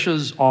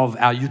pressures of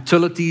our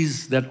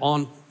utilities that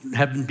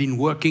haven't been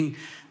working,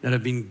 that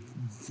have been,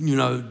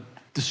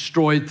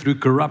 destroyed through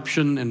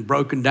corruption and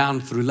broken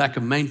down through lack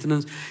of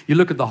maintenance. You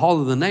look at the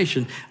whole of the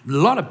nation, a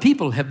lot of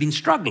people have been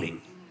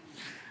struggling.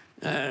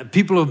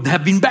 people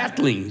have been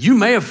battling. You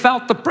may have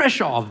felt the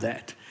pressure of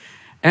that.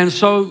 And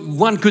so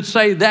one could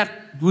say that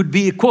would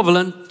be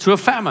equivalent to a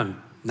famine.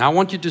 Now I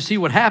want you to see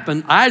what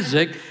happened.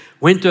 Isaac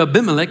went to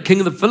Abimelech, king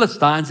of the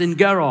Philistines in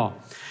Gerar.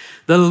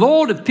 The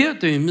Lord appeared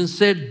to him and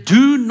said,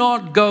 do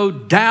not go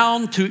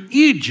down to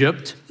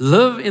Egypt,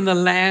 live in the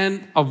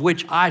land of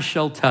which I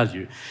shall tell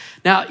you.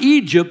 Now,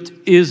 Egypt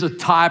is a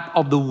type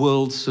of the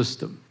world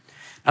system.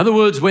 In other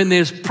words, when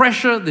there's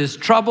pressure, there's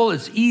trouble,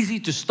 it's easy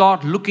to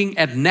start looking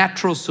at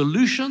natural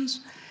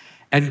solutions.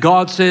 And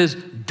God says,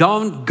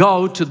 don't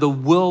go to the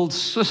world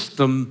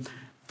system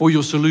for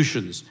your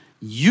solutions.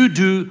 You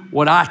do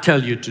what I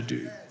tell you to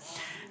do.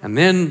 And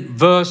then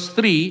verse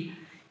 3,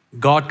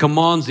 God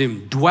commands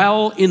him,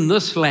 dwell in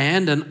this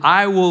land, and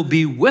I will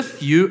be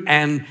with you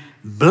and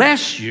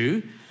bless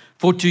you.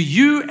 For to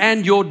you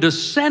and your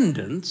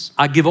descendants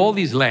I give all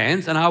these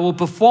lands, and I will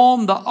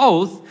perform the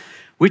oath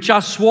which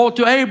I swore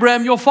to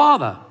Abraham your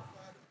father.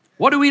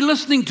 What are we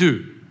listening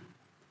to?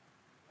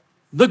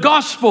 The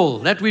gospel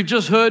that we've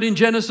just heard in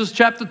Genesis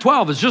chapter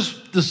 12. It's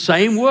just the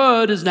same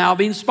word has now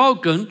been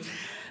spoken.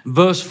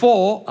 Verse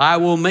 4, I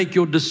will make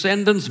your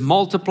descendants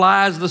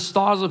multiply as the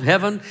stars of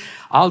heaven.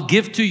 I'll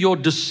give to your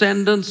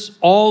descendants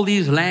all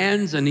these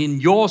lands, and in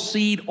your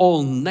seed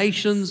all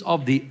nations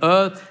of the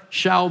earth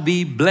shall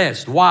be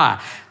blessed.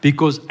 Why?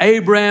 Because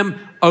Abraham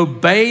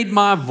obeyed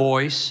my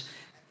voice,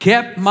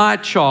 kept my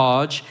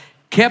charge,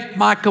 kept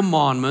my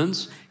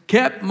commandments,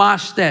 kept my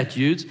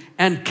statutes,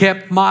 and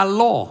kept my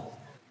law.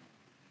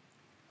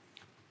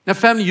 Now,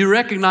 family, you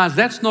recognize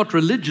that's not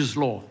religious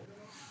law.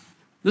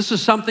 This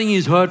is something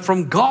he's heard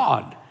from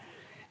God.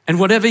 And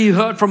whatever he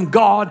heard from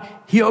God,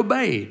 he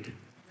obeyed.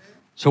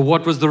 So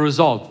what was the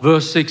result?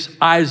 Verse 6,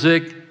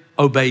 Isaac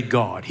obeyed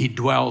God. He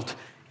dwelt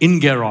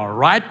in Gerar,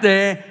 right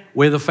there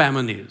where the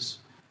famine is.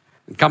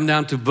 And come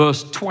down to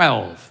verse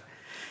 12.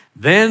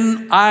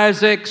 Then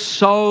Isaac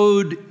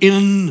sowed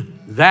in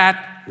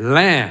that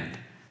land.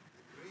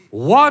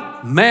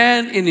 What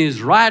man in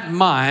his right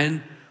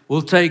mind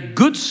will take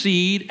good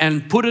seed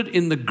and put it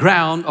in the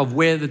ground of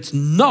where it's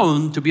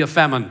known to be a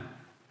famine?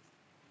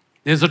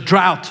 There's a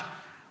drought.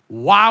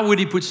 Why would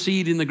he put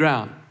seed in the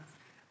ground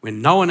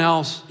when no one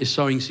else is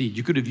sowing seed?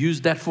 You could have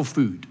used that for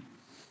food.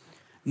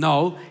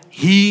 No,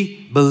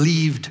 he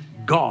believed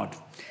God.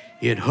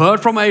 He had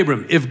heard from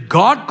Abram. If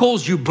God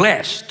calls you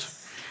blessed,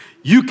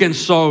 you can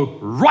sow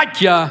right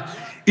here,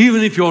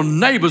 even if your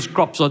neighbor's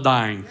crops are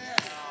dying.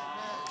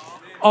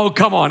 Oh,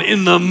 come on.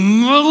 In the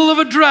middle of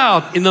a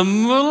drought, in the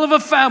middle of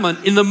a famine,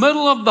 in the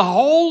middle of the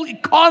whole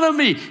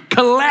economy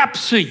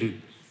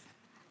collapsing,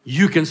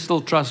 you can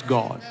still trust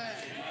God.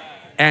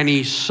 And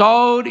he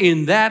sowed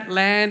in that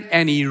land,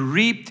 and he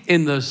reaped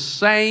in the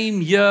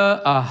same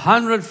year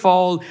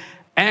 100-fold,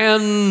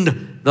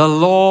 and the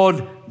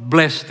Lord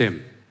blessed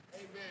him.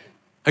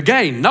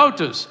 Again,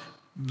 notice,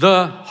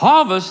 the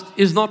harvest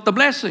is not the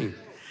blessing.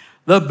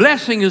 The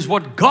blessing is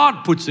what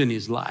God puts in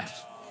his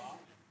life.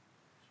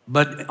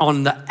 But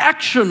on the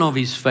action of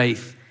his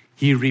faith,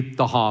 he reaped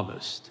the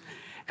harvest.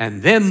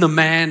 And then the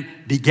man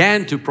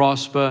began to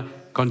prosper,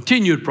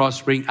 continued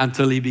prospering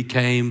until he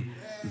became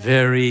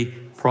very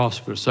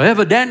prosperous. So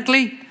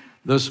evidently,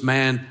 this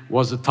man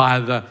was a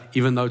tither,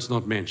 even though it's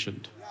not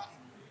mentioned.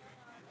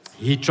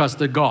 He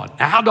trusted God.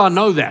 Now, how do I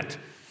know that?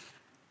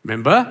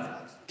 Remember,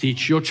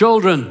 teach your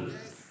children.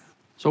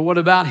 So what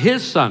about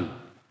his son?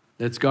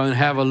 Let's go and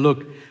have a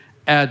look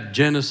at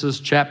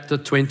Genesis chapter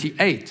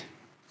 28.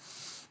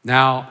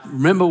 Now,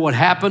 remember what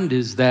happened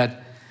is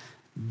that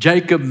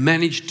Jacob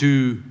managed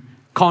to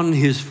con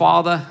his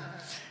father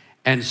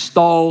and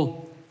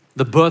stole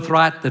the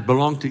birthright that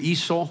belonged to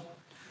Esau.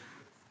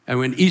 And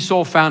when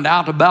Esau found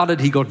out about it,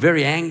 he got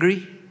very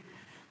angry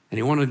and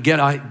he wanted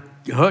to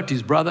hurt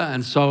his brother.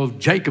 And so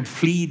Jacob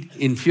fled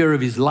in fear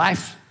of his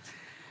life.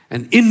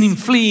 And in him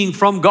fleeing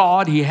from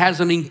God, he has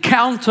an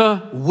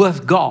encounter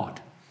with God.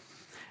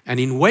 And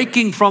in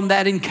waking from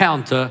that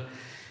encounter,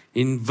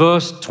 in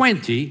verse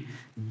 20,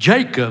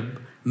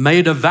 Jacob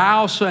made a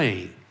vow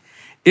saying,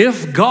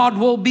 if God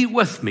will be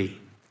with me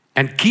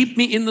and keep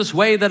me in this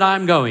way that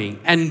I'm going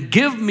and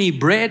give me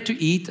bread to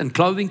eat and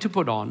clothing to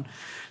put on,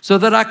 so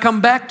that I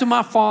come back to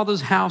my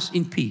father's house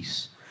in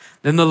peace,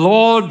 then the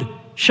Lord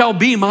shall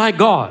be my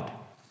God.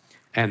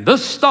 And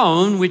this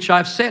stone which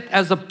I've set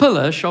as a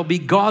pillar shall be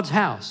God's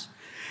house.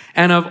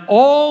 And of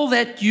all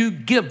that you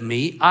give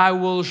me, I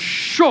will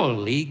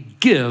surely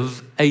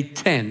give a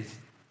tenth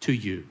to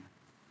you.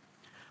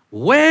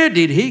 Where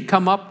did he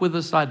come up with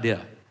this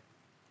idea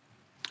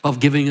of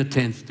giving a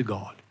tenth to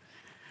God?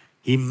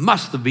 He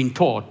must have been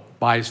taught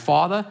by his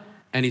father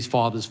and his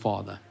father's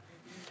father.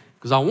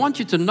 Because I want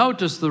you to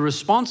notice the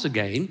response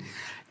again.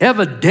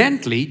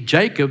 Evidently,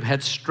 Jacob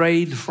had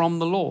strayed from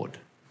the Lord,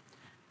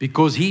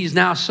 because he's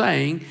now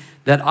saying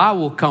that I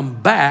will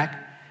come back,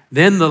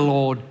 then the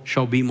Lord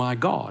shall be my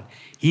God.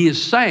 He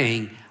is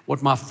saying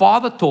what my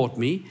father taught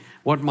me,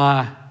 what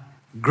my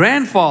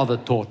grandfather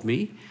taught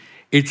me.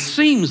 It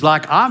seems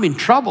like I'm in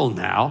trouble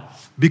now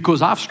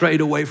because I've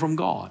strayed away from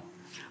God.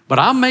 But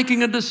I'm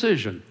making a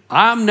decision.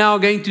 I'm now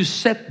going to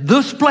set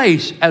this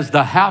place as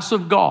the house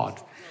of God.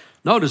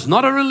 Notice,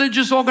 not a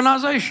religious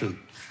organization.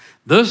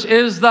 This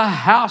is the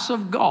house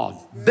of God,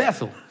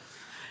 Bethel.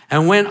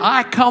 And when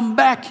I come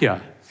back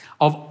here,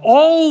 of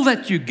all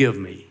that you give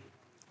me,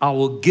 I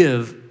will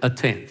give a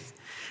tenth.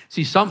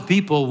 See, some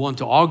people want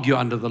to argue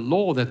under the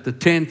law that the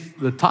tenth,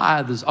 the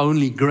tithe, is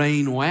only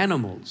grain or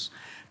animals.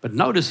 But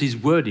notice his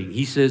wording.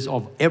 He says,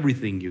 of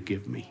everything you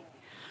give me.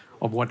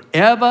 Of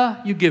whatever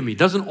you give me.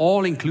 Doesn't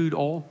all include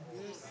all?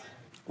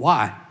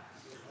 Why?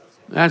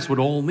 That's what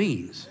all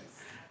means.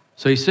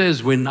 So he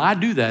says, when I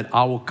do that,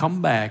 I will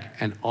come back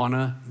and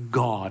honor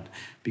God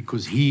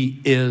because he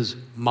is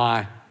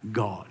my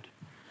God.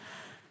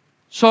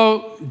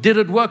 So did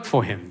it work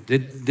for him?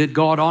 Did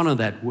God honor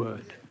that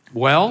word?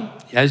 Well,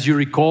 as you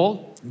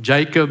recall,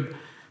 Jacob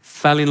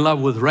fell in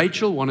love with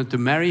Rachel, wanted to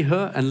marry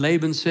her, and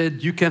Laban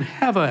said, you can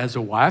have her as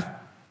a wife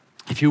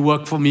if you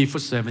work for me for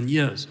 7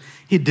 years.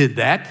 He did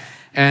that,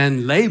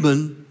 and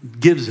Laban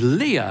gives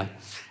Leah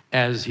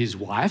as his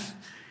wife.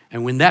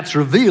 And when that's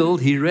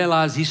revealed, he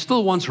realized he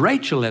still wants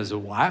Rachel as a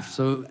wife.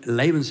 So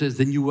Laban says,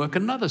 then you work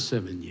another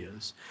 7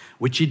 years,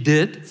 which he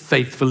did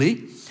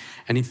faithfully.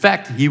 And in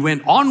fact, he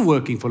went on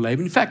working for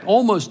Laban, in fact,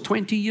 almost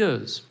 20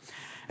 years.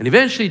 And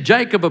eventually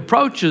Jacob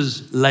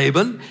approaches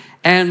Laban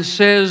and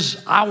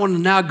says, I want to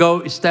now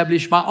go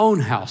establish my own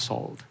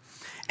household.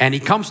 And he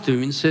comes to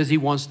him and says he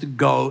wants to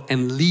go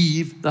and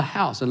leave the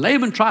house. And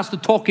Laban tries to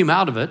talk him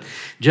out of it.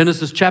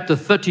 Genesis chapter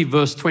 30,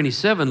 verse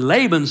 27,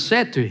 Laban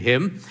said to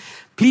him,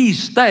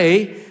 please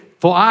stay,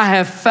 for I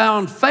have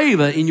found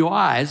favor in your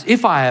eyes,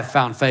 if I have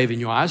found favor in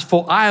your eyes,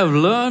 for I have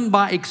learned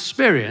by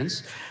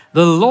experience,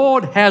 the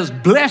Lord has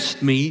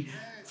blessed me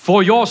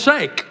for your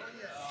sake.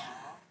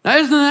 Now,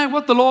 isn't that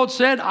what the Lord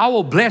said? I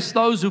will bless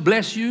those who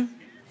bless you.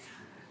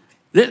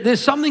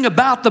 There's something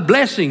about the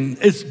blessing.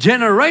 It's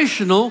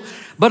generational,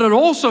 but it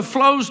also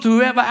flows to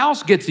whoever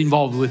else gets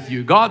involved with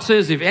you. God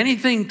says, if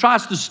anything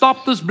tries to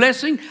stop this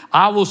blessing,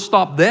 I will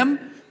stop them.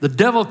 The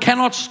devil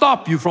cannot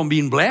stop you from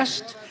being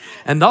blessed.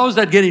 And those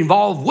that get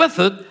involved with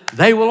it,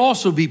 they will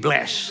also be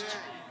blessed.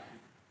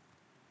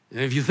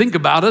 And if you think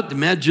about it,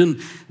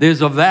 imagine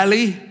there's a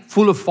valley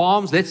full of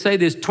farms. Let's say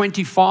there's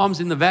 20 farms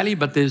in the valley,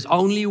 but there's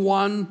only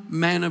one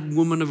man and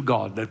woman of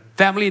God. The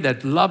family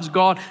that loves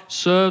God,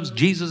 serves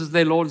Jesus as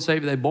their Lord and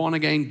Savior. They're born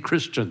again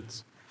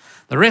Christians.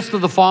 The rest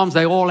of the farms,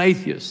 they're all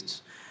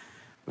atheists.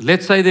 But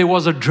let's say there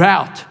was a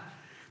drought.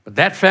 But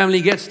that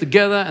family gets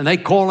together and they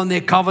call on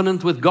their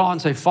covenant with God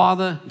and say,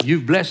 Father,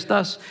 you've blessed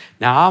us.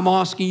 Now I'm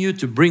asking you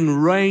to bring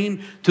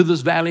rain to this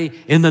valley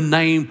in the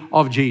name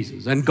of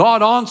Jesus. And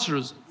God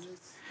answers.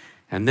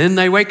 And then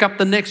they wake up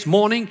the next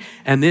morning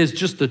and there's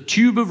just a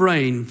tube of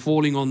rain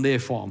falling on their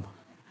farm.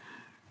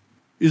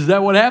 Is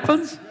that what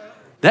happens?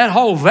 That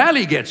whole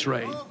valley gets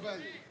rain.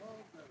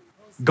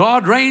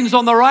 God rains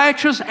on the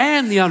righteous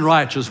and the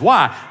unrighteous.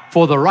 Why?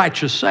 For the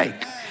righteous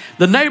sake.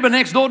 The neighbor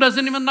next door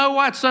doesn't even know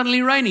why it's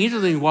suddenly raining. He's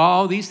just thinking,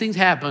 wow, these things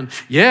happen.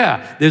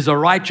 Yeah, there's a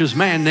righteous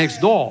man next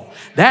door.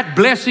 That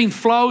blessing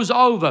flows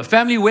over.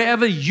 Family,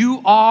 wherever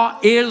you are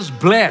is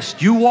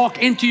blessed. You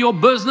walk into your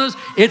business,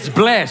 it's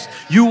blessed.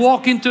 You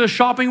walk into a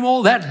shopping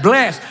mall, that's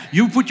blessed.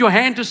 You put your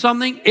hand to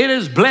something, it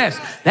is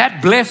blessed.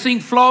 That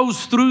blessing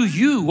flows through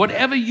you.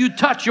 Whatever you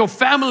touch, your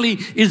family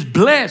is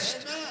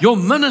blessed. Your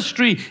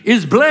ministry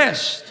is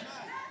blessed.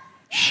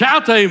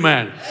 Shout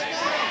amen.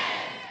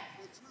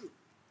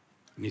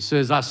 And he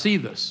says, I see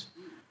this.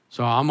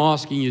 So I'm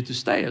asking you to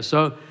stay here.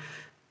 So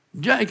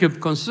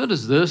Jacob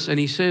considers this and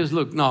he says,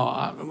 look, no,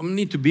 I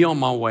need to be on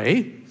my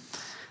way.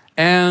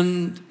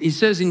 And he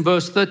says in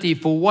verse 30,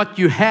 for what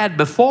you had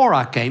before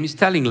I came, he's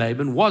telling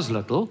Laban, was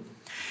little.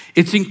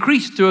 It's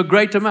increased to a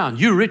great amount.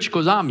 You're rich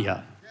because I'm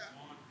here.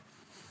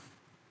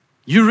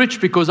 You're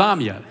rich because I'm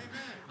here.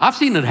 I've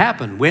seen it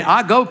happen. When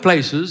I go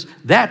places,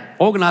 that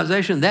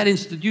organization, that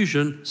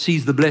institution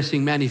sees the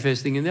blessing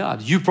manifesting in their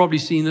lives. You've probably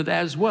seen it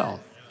as well.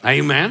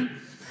 Amen.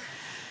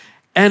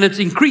 And it's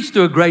increased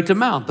to a great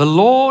amount. The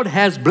Lord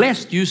has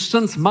blessed you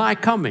since my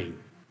coming.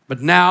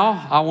 But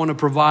now I want to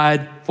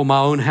provide for my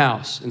own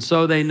house. And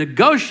so they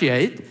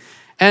negotiate.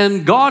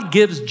 And God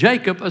gives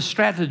Jacob a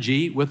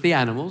strategy with the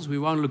animals. We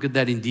won't look at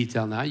that in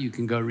detail now. You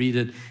can go read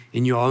it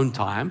in your own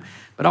time.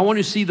 But I want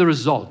you to see the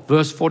result.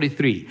 Verse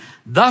 43.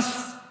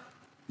 Thus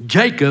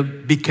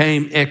Jacob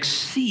became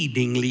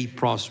exceedingly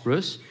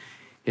prosperous.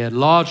 He had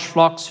large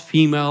flocks,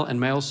 female and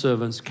male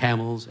servants,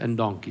 camels and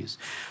donkeys.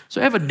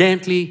 So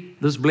evidently,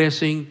 this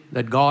blessing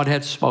that God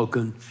had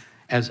spoken,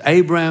 as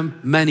Abraham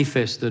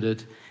manifested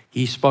it,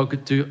 he spoke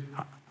it to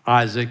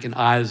Isaac and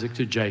Isaac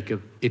to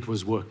Jacob. It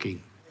was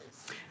working.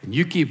 And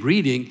you keep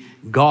reading,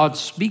 God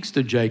speaks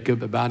to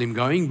Jacob about him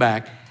going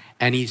back,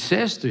 and he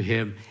says to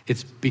him,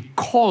 it's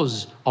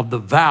because of the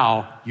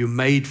vow you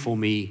made for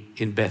me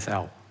in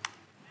Bethel.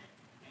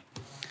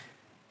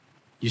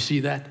 You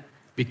see that?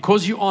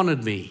 Because you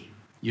honored me,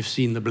 you've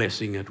seen the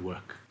blessing at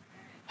work.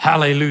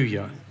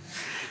 Hallelujah.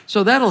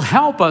 So that'll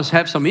help us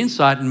have some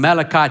insight in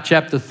Malachi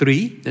chapter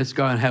 3. Let's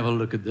go and have a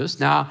look at this.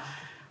 Now,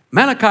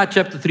 Malachi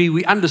chapter 3,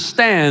 we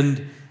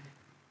understand,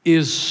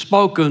 is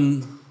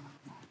spoken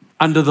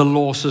under the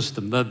law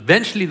system.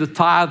 Eventually, the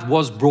tithe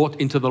was brought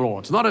into the law.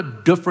 It's not a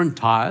different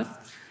tithe.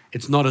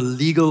 It's not a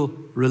legal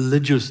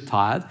religious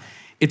tithe.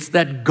 It's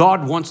that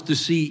God wants to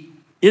see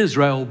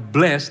Israel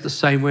blessed the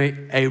same way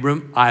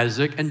Abram,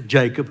 Isaac, and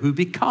Jacob, who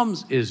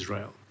becomes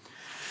Israel.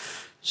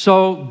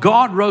 So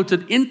God wrote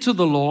it into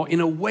the law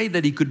in a way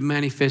that he could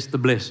manifest the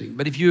blessing.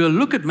 But if you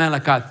look at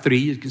Malachi 3,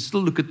 you can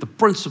still look at the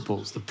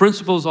principles. The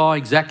principles are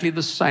exactly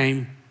the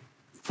same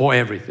for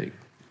everything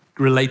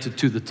related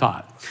to the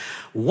tithe.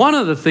 One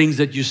of the things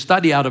that you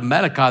study out of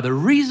Malachi, the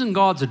reason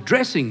God's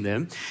addressing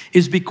them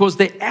is because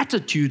their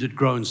attitude had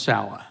grown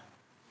sour.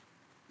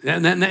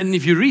 And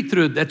if you read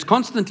through it, that's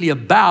constantly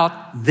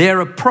about their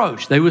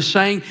approach. They were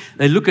saying,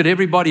 they look at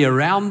everybody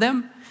around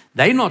them.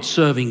 They're not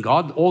serving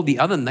God. All the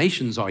other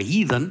nations are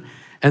heathen,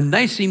 and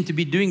they seem to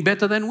be doing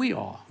better than we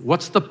are.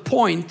 What's the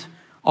point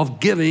of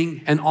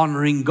giving and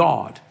honoring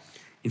God?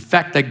 In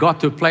fact, they got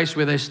to a place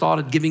where they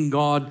started giving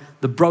God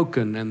the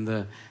broken and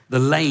the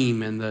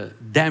lame and the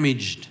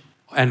damaged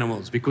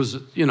animals because,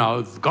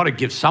 they've got to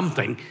give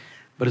something,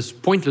 but it's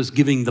pointless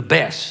giving the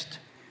best.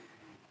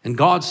 And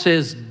God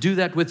says, do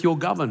that with your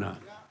governor.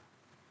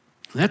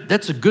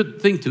 That's a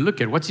good thing to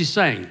look at. What's he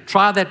saying?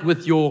 Try that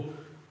with your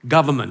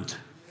government.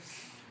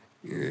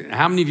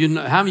 How many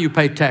of you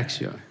pay tax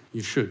here?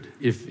 You should.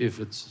 If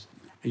it's,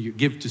 you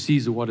give to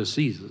Caesar what is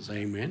Caesar's,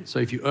 amen. So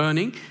if you're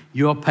earning,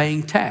 you are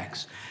paying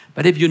tax.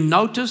 But if you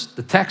notice,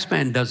 the tax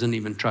man doesn't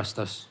even trust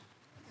us.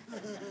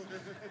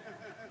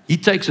 He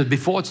takes it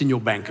before it's in your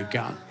bank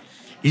account.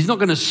 He's not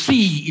going to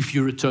see if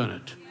you return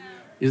it.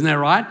 Isn't that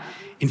right?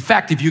 In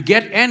fact, if you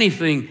get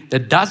anything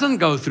that doesn't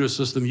go through a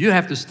system, you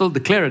have to still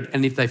declare it.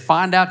 And if they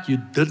find out you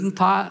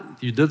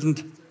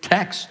didn't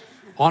tax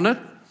on it,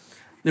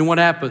 then what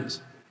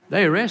happens?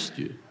 They arrest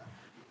you.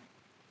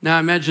 Now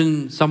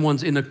imagine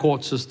someone's in a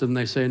court system.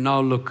 They say,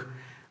 no, look,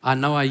 I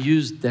know I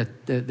used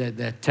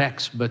that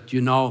tax, but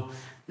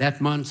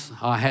that month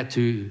I had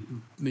to,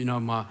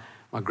 my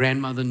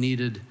grandmother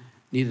needed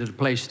a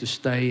place to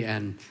stay,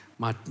 and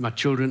my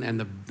children, and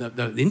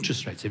the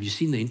interest rates. Have you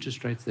seen the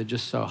interest rates? They're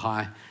just so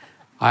high.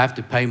 I have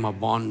to pay my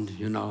bond,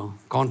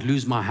 can't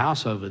lose my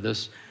house over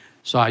this,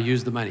 so I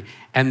use the money.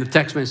 And the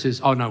taxman says,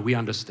 oh no, we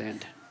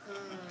understand.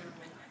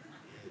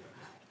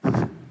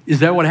 Is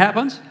that what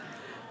happens?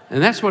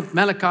 And that's what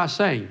Malachi is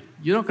saying.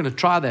 You're not going to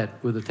try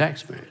that with a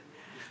taxman.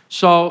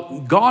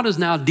 So God is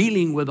now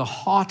dealing with a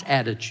heart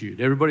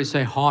attitude. Everybody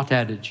say heart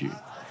attitude.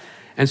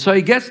 And so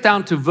he gets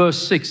down to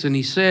verse 6 and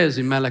he says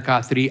in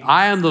Malachi 3,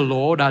 I am the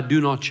Lord, I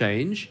do not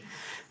change.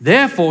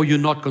 Therefore you're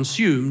not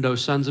consumed, O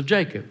sons of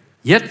Jacob.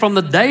 Yet from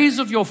the days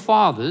of your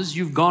fathers,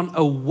 you've gone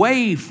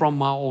away from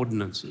my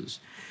ordinances.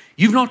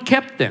 You've not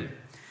kept them.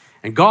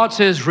 And God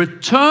says,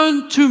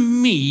 return to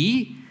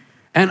me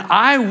and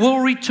I will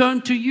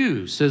return to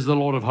you, says the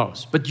Lord of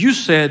hosts. But you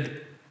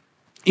said,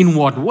 in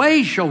what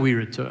way shall we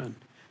return?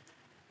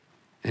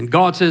 And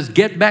God says,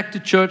 get back to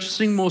church,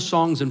 sing more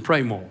songs and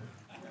pray more.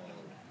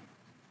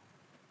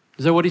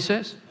 Is that what he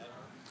says?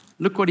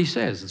 Look what he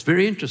says. It's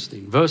very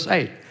interesting. Verse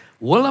 8,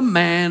 will a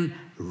man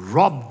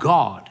rob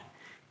God?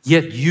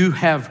 Yet you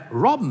have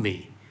robbed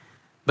me.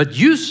 But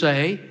you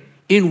say,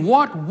 in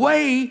what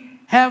way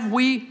have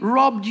we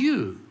robbed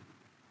you?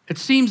 It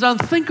seems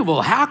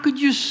unthinkable. How could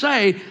you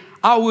say,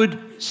 I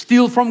would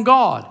steal from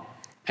God?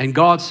 And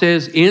God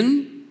says,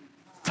 in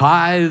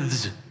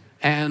tithes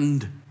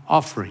and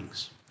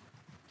offerings.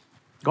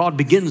 God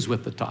begins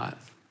with the tithe.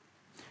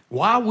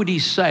 Why would he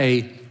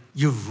say,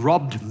 you've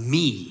robbed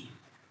me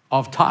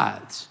of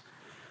tithes?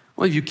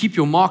 Well, if you keep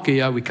your marker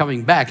here, we're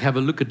coming back. Have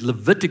a look at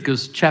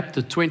Leviticus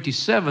chapter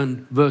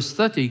 27, verse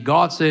 30.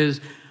 God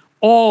says,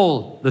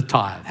 all the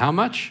tithe. How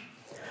much?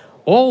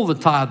 All the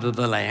tithe of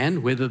the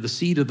land, whether the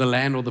seed of the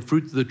land or the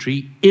fruit of the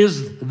tree,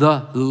 is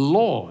the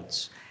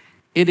Lord's.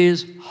 It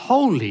is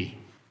holy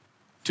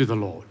to the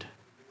Lord.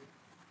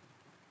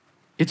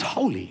 It's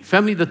holy.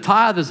 Family, the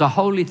tithe is a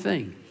holy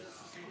thing.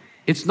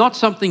 It's not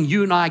something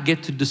you and I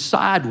get to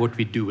decide what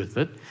we do with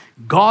it.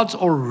 God's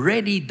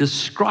already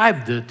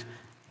described it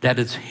that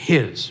it's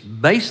his.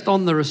 Based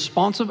on the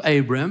response of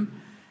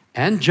Abraham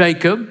and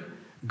Jacob,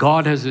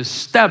 God has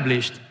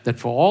established that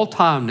for all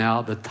time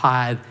now, the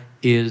tithe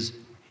is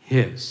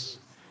his.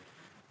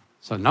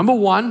 So number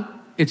one,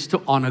 it's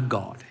to honor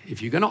God.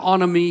 If you're going to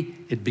honor me,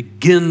 it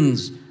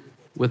begins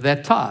with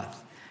that tithe.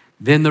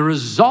 Then the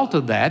result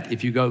of that,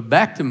 if you go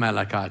back to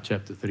Malachi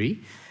chapter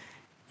 3,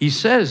 he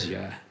says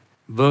here,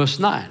 verse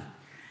 9,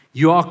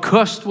 you are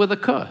cursed with a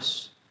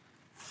curse,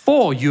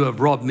 for you have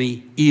robbed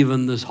me,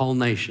 even this whole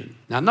nation.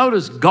 Now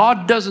notice,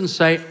 God doesn't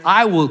say,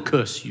 I will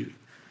curse you.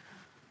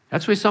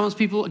 That's where some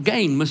people,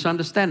 again,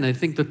 misunderstand. They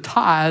think the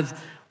tithe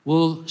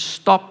will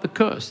stop the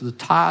curse. The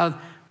tithe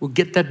will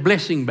get that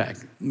blessing back.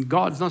 And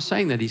God's not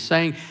saying that. He's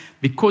saying,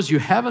 because you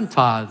haven't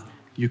tithed,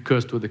 you're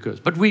cursed with a curse.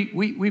 But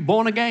we're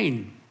born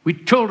again. We're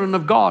children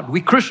of God.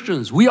 We're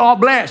Christians. We are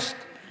blessed.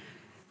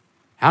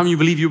 How many of you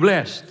believe you're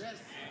blessed?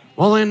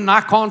 Well, then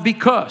I can't be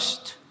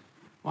cursed.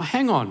 Well,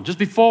 hang on. Just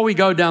before we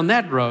go down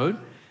that road,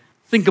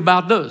 think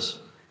about this.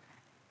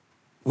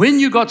 When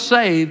you got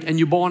saved and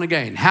you're born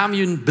again, how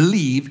many of you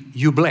believe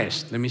you're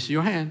blessed? Let me see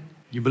your hand.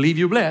 You believe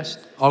you're blessed?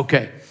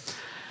 Okay.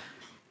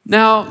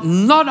 Now,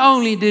 not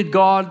only did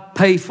God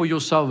pay for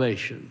your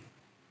salvation,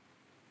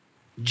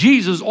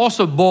 Jesus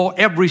also bore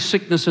every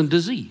sickness and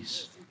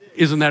disease.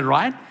 Isn't that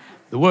right?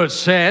 The word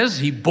says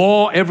He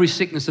bore every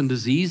sickness and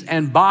disease,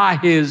 and by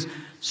His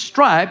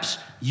stripes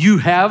you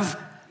have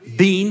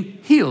been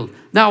healed.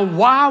 Now,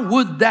 why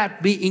would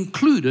that be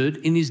included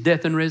in His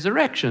death and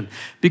resurrection?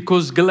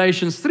 Because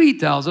Galatians 3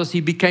 tells us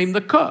He became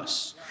the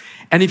curse.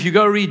 And if you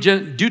go read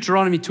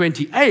Deuteronomy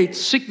 28,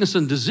 sickness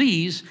and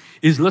disease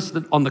is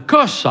listed on the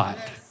curse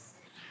side.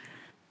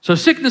 So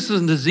sickness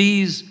and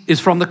disease is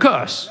from the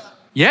curse.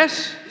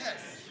 Yes?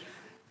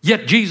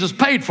 Yet Jesus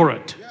paid for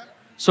it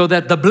so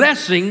that the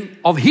blessing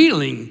of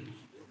healing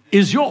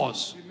is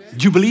yours.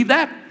 Do you believe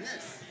that?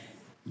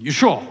 You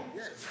sure?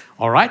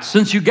 All right.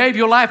 Since you gave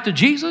your life to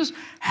Jesus,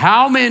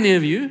 how many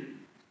of you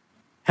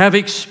have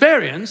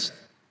experienced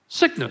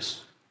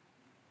sickness?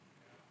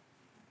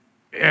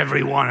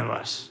 Every one of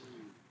us.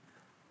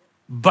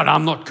 But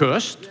I'm not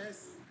cursed.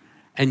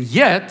 And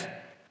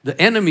yet, the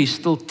enemy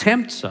still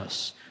tempts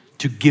us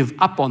to give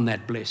up on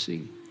that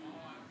blessing.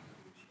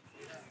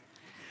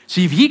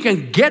 See, if he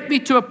can get me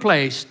to a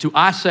place to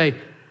I say,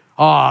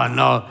 oh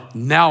no,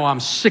 now I'm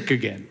sick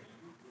again.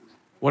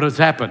 What has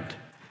happened?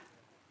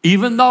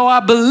 Even though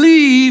I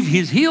believe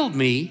He's healed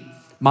me,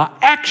 my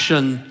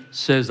action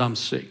says I'm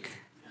sick.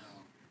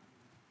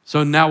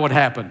 So now what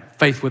happened?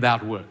 Faith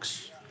without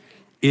works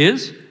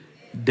is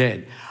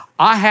dead.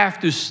 I have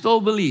to still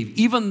believe,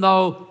 even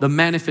though the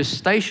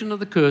manifestation of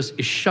the curse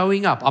is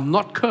showing up. I'm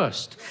not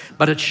cursed,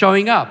 but it's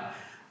showing up.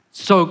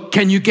 So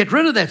can you get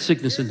rid of that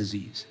sickness and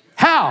disease?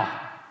 How?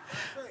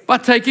 By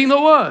taking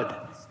the word,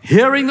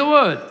 hearing the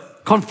word,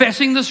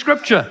 confessing the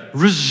scripture,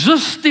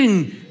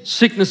 resisting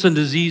sickness and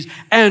disease,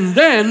 and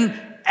then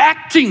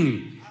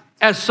acting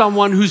as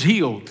someone who's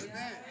healed.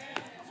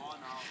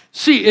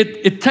 See,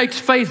 it takes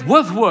faith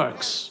with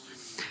works.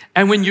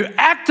 And when you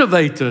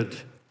activate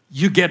it,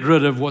 you get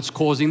rid of what's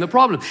causing the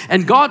problem.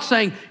 And God's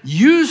saying,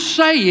 you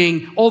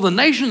saying all the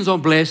nations are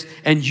blessed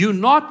and you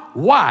not.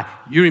 Why?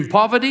 You're in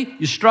poverty,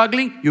 you're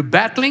struggling, you're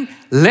battling.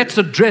 Let's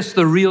address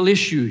the real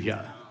issue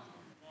here.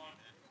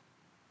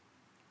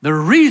 The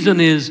reason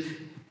is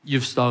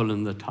you've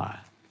stolen the tithe.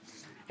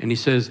 And He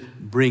says,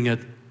 bring it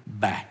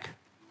back.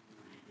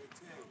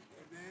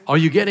 Are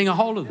you getting a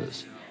hold of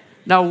this?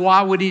 Now,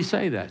 why would He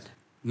say that?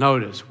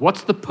 Notice,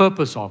 what's the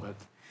purpose of it?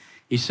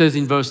 He says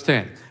in verse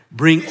 10,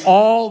 bring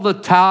all the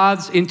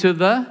tithes into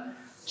the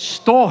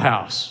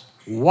storehouse.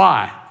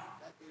 Why?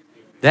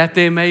 That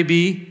there may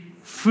be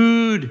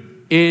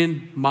food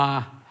in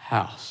my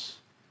house.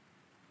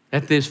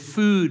 That there's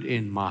food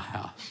in my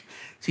house.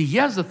 See,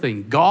 here's the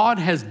thing. God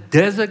has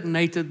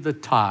designated the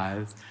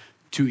tithe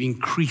to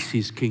increase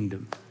His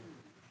kingdom.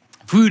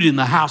 Food in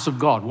the house of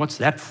God. What's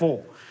that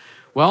for?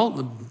 Well,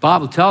 the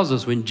Bible tells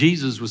us when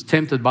Jesus was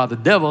tempted by the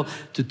devil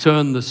to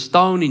turn the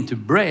stone into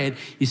bread,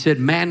 He said,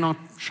 man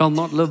shall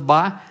not live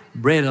by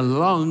bread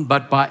alone,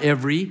 but by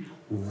every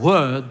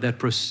word that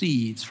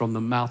proceeds from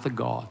the mouth of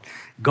God.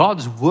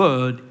 God's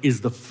word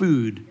is the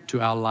food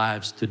to our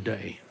lives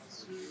today.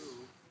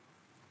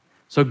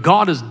 So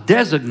God has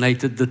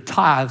designated the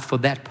tithe for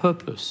that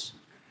purpose.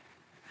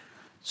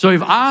 So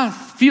if I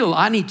feel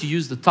I need to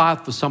use the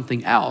tithe for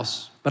something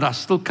else, but I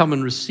still come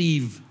and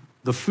receive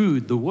the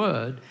food, the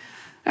word,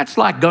 that's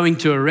like going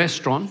to a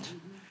restaurant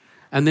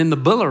and then the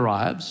bill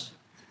arrives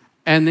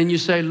and then you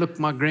say, look,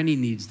 my granny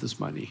needs this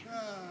money.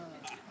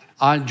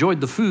 I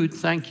enjoyed the food,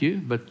 thank you,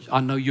 but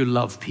I know you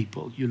love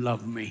people. You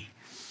love me.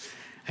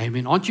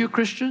 Amen. Aren't you a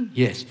Christian?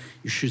 Yes,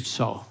 you should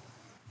sow.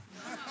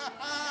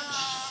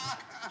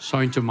 Sow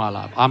into my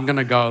life. I'm going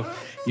to go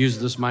use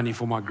this money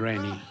for my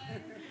granny.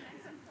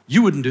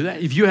 You wouldn't do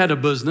that. If you had a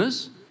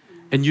business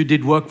and you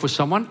did work for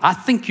someone, I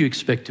think you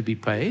expect to be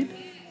paid.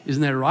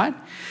 Isn't that right?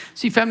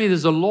 See, family,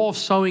 there's a law of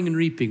sowing and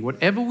reaping.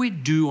 Whatever we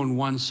do on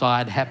one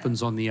side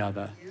happens on the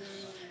other.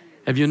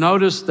 Have you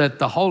noticed that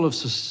the whole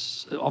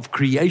of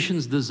creation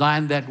is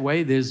designed that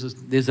way?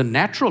 There's a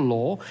natural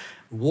law.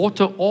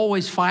 Water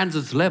always finds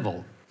its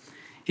level.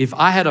 If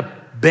I had a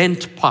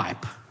bent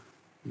pipe,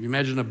 you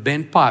imagine a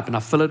bent pipe and I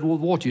fill it with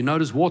water, you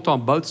notice water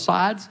on both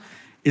sides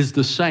is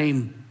the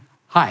same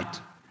height.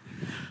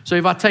 So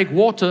if I take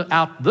water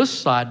out this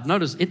side,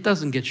 notice it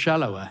doesn't get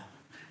shallower.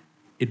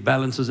 It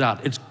balances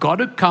out. It's got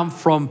to come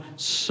from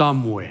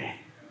somewhere.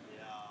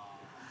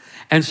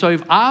 And so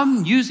if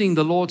I'm using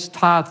the Lord's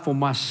tithe for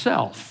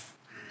myself,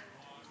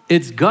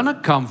 it's going to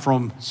come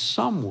from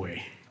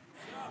somewhere.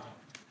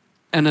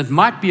 And it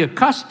might be a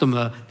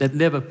customer that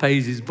never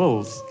pays his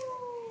bills.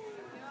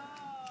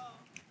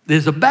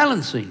 There's a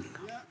balancing.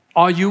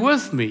 Are you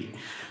with me?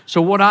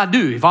 So what I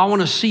do, if I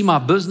want to see my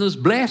business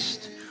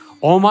blessed,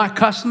 all my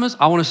customers,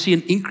 I want to see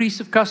an increase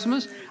of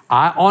customers,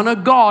 I honor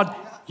God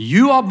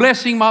You are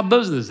blessing my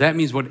business. That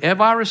means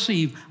whatever I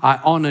receive, I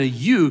honor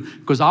you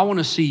because I want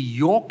to see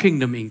your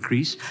kingdom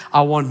increase.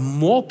 I want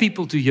more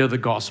people to hear the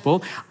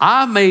gospel.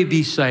 I may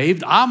be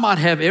saved. I might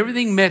have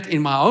everything met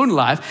in my own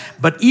life.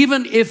 But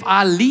even if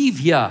I leave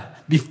here,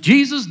 if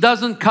Jesus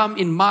doesn't come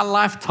in my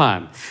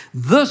lifetime,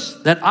 this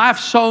that I've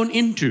sown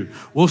into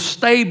will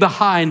stay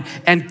behind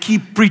and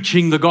keep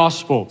preaching the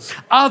gospel.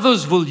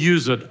 Others will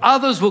use it.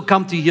 Others will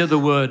come to hear the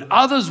word.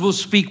 Others will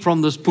speak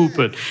from this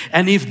pulpit.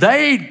 And if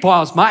they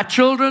pass, my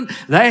children,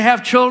 they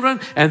have children,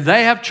 and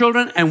they have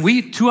children, and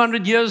we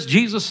 200 years,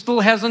 Jesus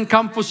still hasn't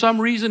come for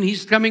some reason.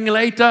 He's coming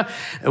later.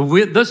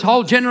 This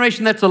whole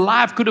generation that's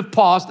alive could have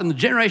passed, and the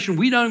generation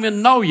we don't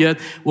even know yet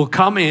will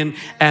come in,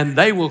 and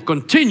they will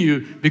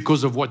continue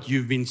because of what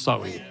you've been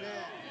sowing.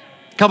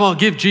 Come on,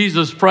 give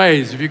Jesus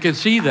praise if you can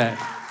see that.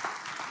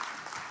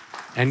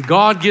 And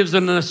God gives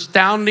an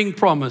astounding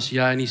promise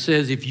here, and He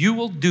says, if you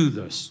will do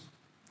this,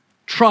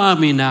 try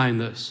me now in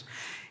this.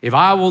 If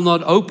I will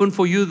not open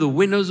for you the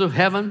windows of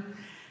heaven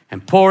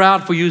and pour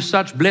out for you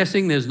such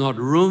blessing, there's not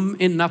room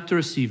enough to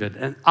receive it.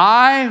 And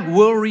I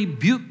will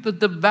rebuke the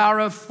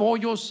devourer for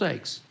your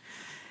sakes,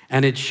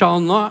 and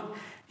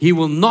he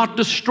will not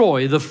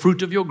destroy the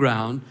fruit of your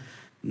ground,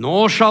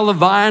 nor shall the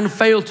vine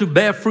fail to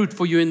bear fruit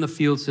for you in the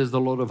field, says the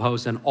Lord of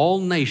hosts, and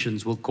all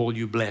nations will call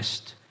you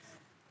blessed.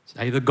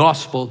 Say the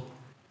gospel,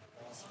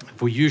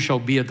 for you shall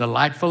be a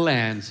delightful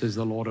land, says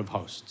the Lord of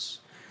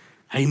hosts.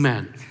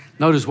 Amen.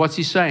 Notice what's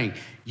He saying?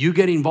 You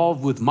get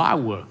involved with my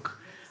work,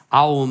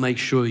 I will make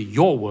sure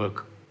your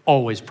work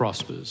always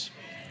prospers.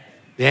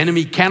 The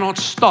enemy cannot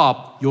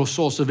stop your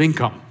source of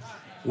income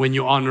when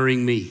you're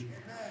honoring me.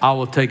 I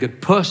will take it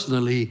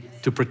personally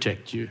to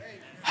protect you.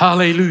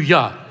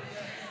 Hallelujah.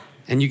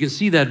 And you can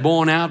see that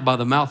borne out by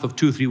the mouth of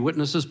 2 or 3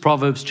 witnesses.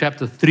 Proverbs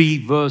chapter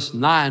 3 verse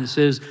 9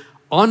 says,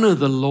 honor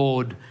the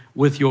Lord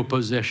with your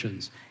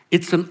possessions.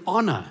 It's an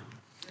honor.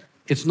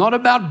 It's not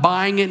about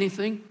buying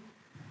anything.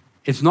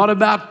 It's not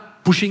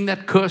about pushing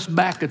that curse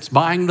back. It's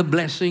buying the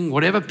blessing.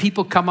 Whatever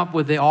people come up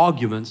with their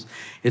arguments,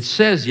 it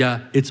says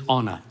here, it's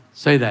honor.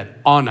 Say that,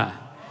 honor.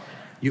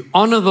 You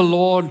honor the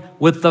Lord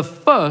with the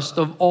first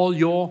of all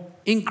your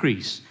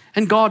increase.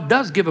 And God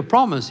does give a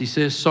promise. He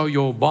says, so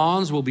your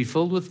barns will be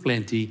filled with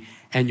plenty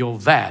and your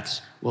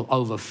vats will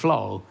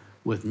overflow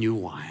with new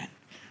wine.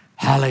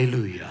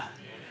 Hallelujah.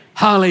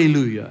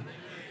 Hallelujah.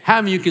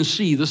 How many of you can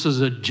see this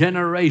is a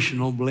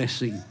generational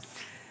blessing?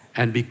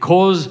 And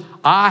because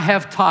I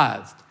have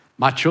tithed,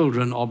 my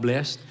children are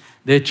blessed.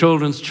 Their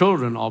children's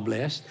children are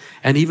blessed.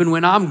 And even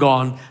when I'm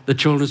gone, the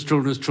children's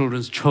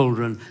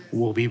children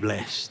will be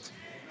blessed.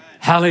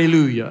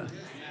 Hallelujah.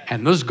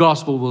 And this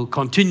gospel will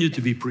continue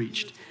to be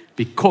preached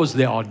because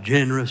there are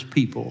generous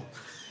people.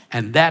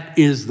 And that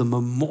is the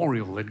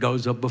memorial that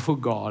goes up before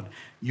God.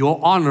 You're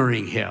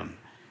honoring Him.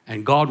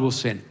 And God will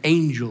send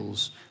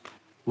angels,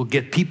 will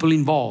get people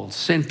involved,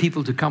 send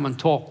people to come and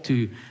talk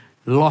to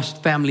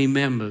lost family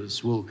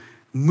members, will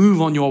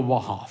move on your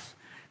behalf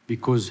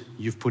because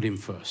you've put Him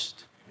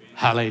first.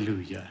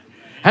 Hallelujah.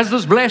 Has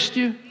this blessed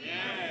you?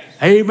 Yes.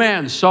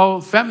 Amen.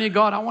 So, family of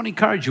God, I want to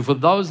encourage you. For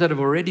those that have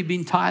already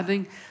been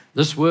tithing,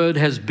 this word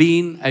has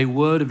been a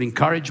word of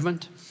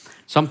encouragement.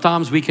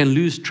 Sometimes we can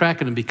lose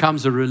track and it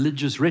becomes a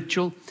religious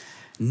ritual.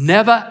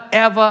 Never,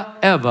 ever,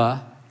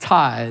 ever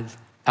tithe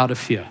out of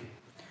fear.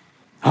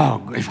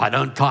 Oh, if I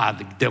don't tithe,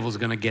 the devil's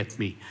going to get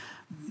me.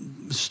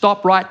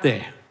 Stop right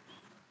there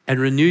and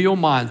renew your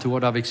mind to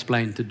what I've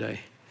explained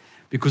today,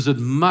 because it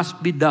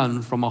must be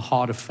done from a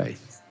heart of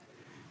faith.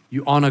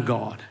 You honor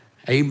God.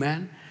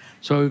 Amen.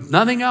 So if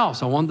nothing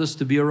else, I want this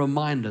to be a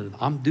reminder.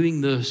 I'm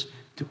doing this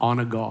to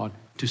honor God,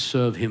 to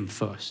serve Him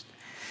first.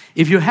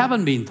 If you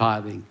haven't been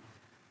tithing,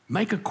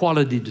 make a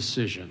quality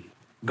decision.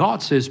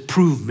 God says,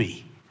 prove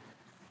me.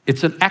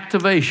 It's an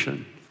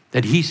activation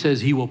that He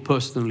says He will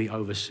personally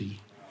oversee.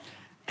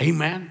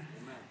 Amen.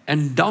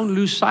 And don't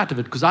lose sight of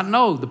it, because I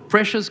know the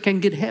pressures can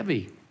get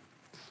heavy.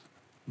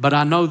 But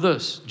I know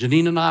this,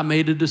 Janine and I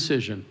made a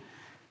decision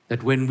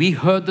that when we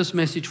heard this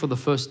message for the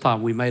first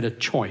time, we made a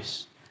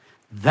choice.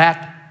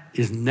 That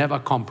is never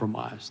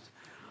compromised.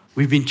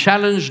 We've been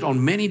challenged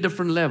on many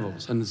different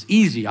levels, and it's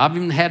easy. I've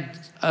even had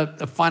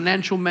a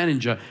financial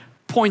manager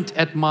point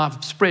at my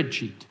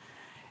spreadsheet,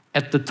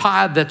 at the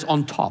tithe that's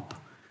on top,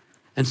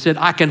 and said,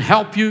 I can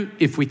help you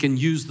if we can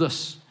use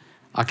this.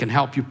 I can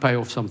help you pay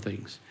off some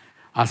things.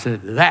 I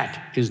said,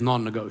 that is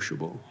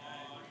non-negotiable.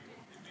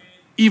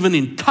 Even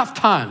in tough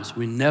times,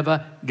 we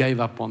never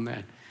gave up on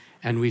that.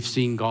 And we've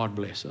seen God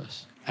bless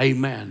us.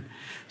 Amen.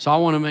 So I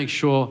want to make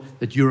sure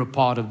that you're a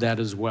part of that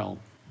as well.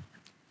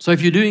 So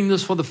if you're doing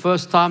this for the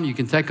first time, you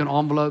can take an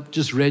envelope,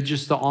 just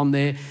register on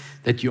there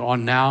that you are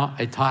now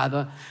a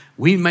tither.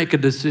 We make a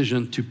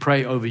decision to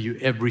pray over you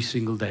every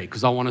single day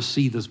because I want to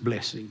see this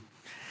blessing.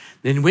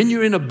 Then when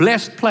you're in a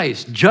blessed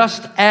place,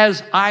 just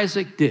as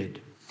Isaac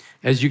did,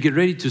 as you get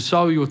ready to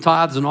sow your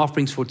tithes and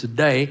offerings for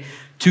today,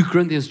 2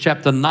 Corinthians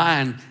chapter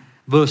 9,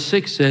 verse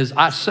 6 says,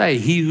 I say,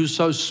 he who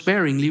sows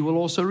sparingly will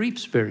also reap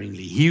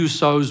sparingly. He who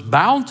sows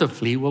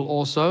bountifully will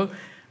also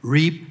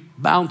reap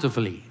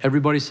bountifully.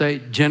 Everybody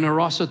say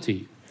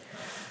generosity.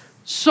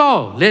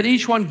 So let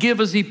each one give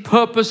as he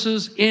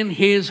purposes in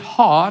his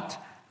heart,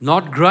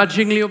 not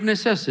grudgingly of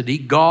necessity.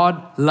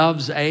 God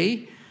loves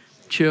a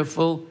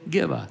cheerful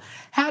giver.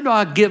 How do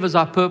I give as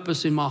I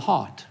purpose in my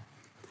heart?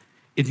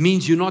 It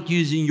means you're not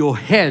using your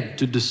head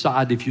to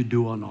decide if you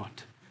do or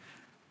not.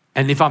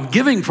 And if I'm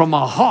giving from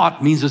my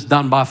heart, means it's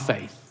done by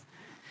faith.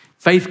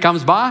 Faith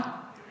comes by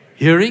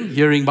hearing,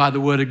 hearing by the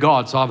word of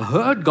God. So I've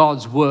heard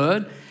God's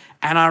word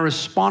and I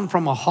respond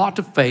from a heart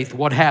of faith.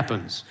 What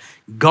happens?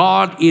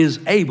 God is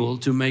able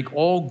to make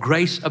all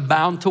grace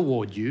abound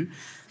toward you,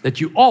 that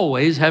you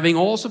always, having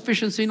all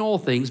sufficiency in all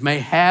things, may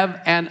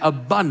have an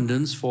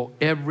abundance for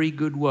every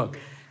good work.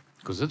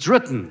 Because it's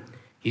written,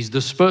 He's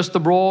dispersed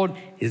abroad,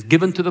 He's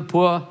given to the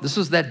poor. This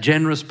is that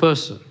generous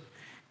person.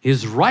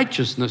 His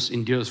righteousness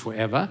endures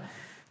forever.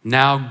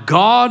 Now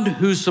God,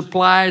 who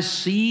supplies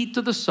seed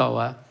to the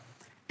sower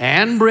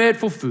and bread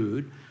for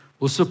food,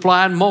 will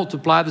supply and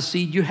multiply the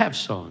seed you have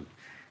sown.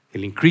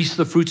 He'll increase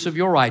the fruits of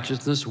your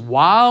righteousness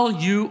while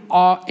you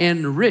are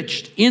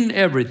enriched in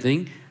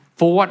everything.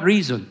 For what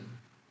reason?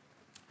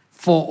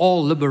 For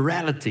all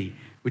liberality,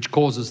 which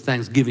causes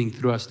thanksgiving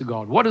through us to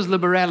God. What is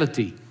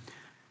liberality?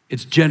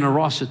 It's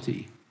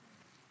generosity.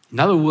 In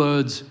other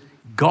words,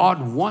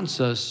 God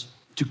wants us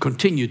to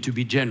continue to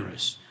be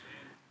generous.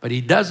 But He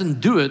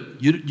doesn't do it.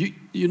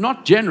 You're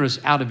not generous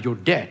out of your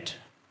debt.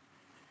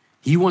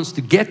 He wants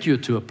to get you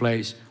to a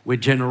place where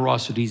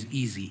generosity is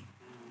easy.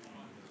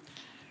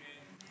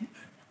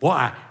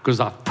 Why?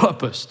 Because I've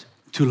purposed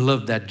to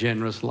live that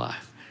generous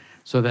life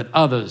so that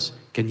others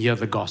can hear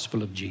the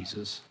gospel of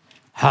Jesus.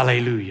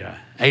 Hallelujah.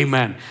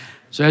 Amen.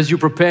 So as you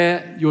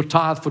prepare your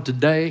tithe for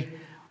today,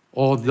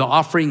 or the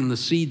offering and the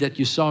seed that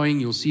you're sowing,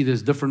 you'll see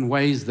there's different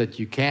ways that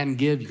you can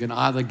give. You can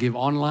either give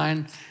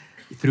online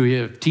through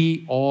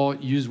EFT or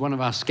use one of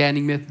our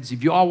scanning methods.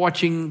 If you are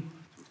watching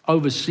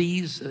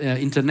overseas,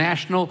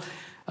 international,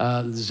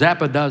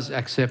 Zappa does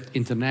accept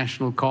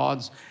international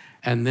cards.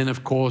 And then,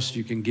 of course,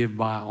 you can give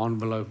by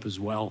envelope as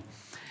well.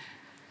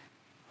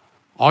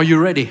 Are you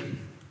ready?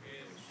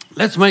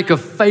 Let's make a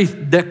faith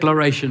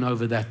declaration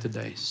over that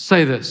today.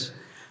 Say this.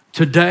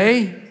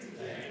 Today,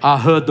 I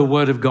heard the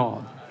word of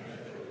God.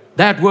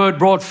 That word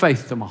brought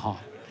faith to my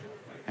heart.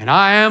 And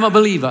I am a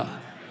believer,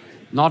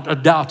 not a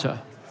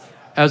doubter.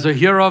 As a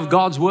hearer of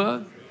God's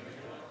word,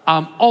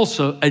 I'm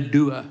also a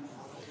doer.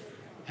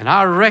 And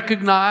I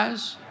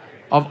recognize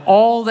of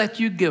all that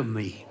you give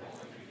me,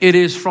 it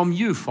is from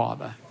you,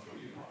 Father.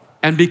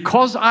 And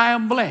because I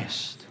am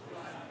blessed,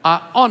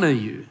 I honor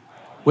you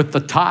with the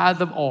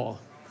tithe of all.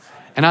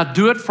 And I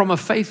do it from a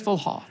faithful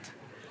heart.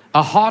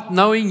 A heart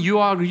knowing you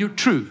are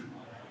true.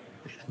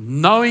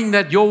 Knowing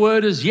that your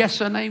word is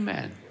yes and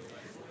amen.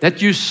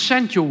 That you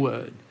sent your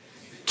word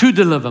to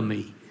deliver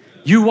me.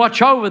 You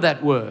watch over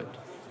that word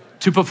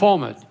to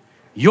perform it.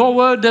 Your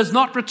word does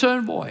not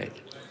return void.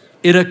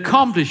 It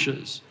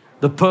accomplishes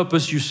the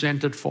purpose you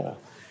sent it for.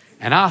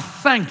 And I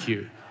thank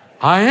you.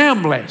 I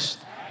am blessed.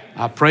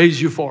 I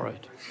praise you for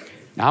it.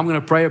 Now I'm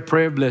going to pray a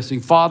prayer of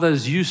blessing. Father,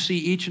 as you see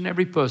each and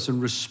every person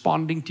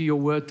responding to your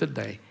word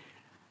today,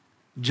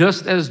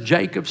 just as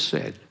Jacob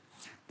said,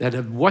 that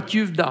of what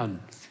you've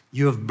done,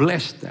 you have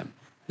blessed them.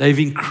 They've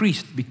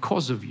increased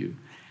because of you.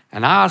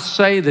 And I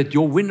say that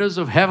your windows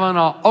of heaven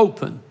are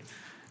open.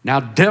 Now,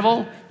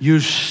 devil, you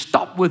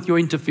stop with your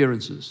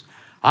interferences.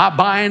 I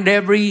bind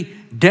every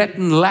debt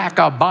and lack.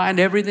 I bind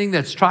everything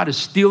that's tried to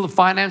steal the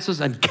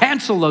finances and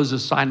cancel those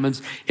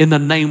assignments in the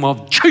name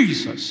of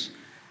Jesus.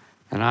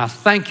 And I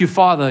thank you,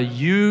 Father,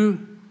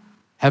 you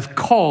have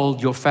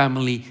called your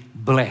family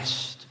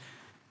blessed.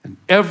 And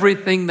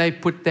everything they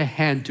put their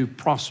hand to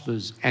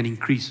prospers and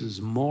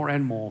increases more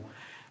and more.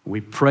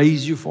 We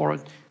praise you for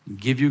it and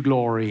give you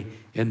glory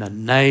in the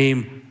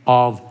name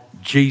of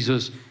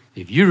Jesus.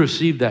 If you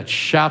receive that,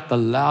 shout the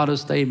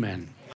loudest amen.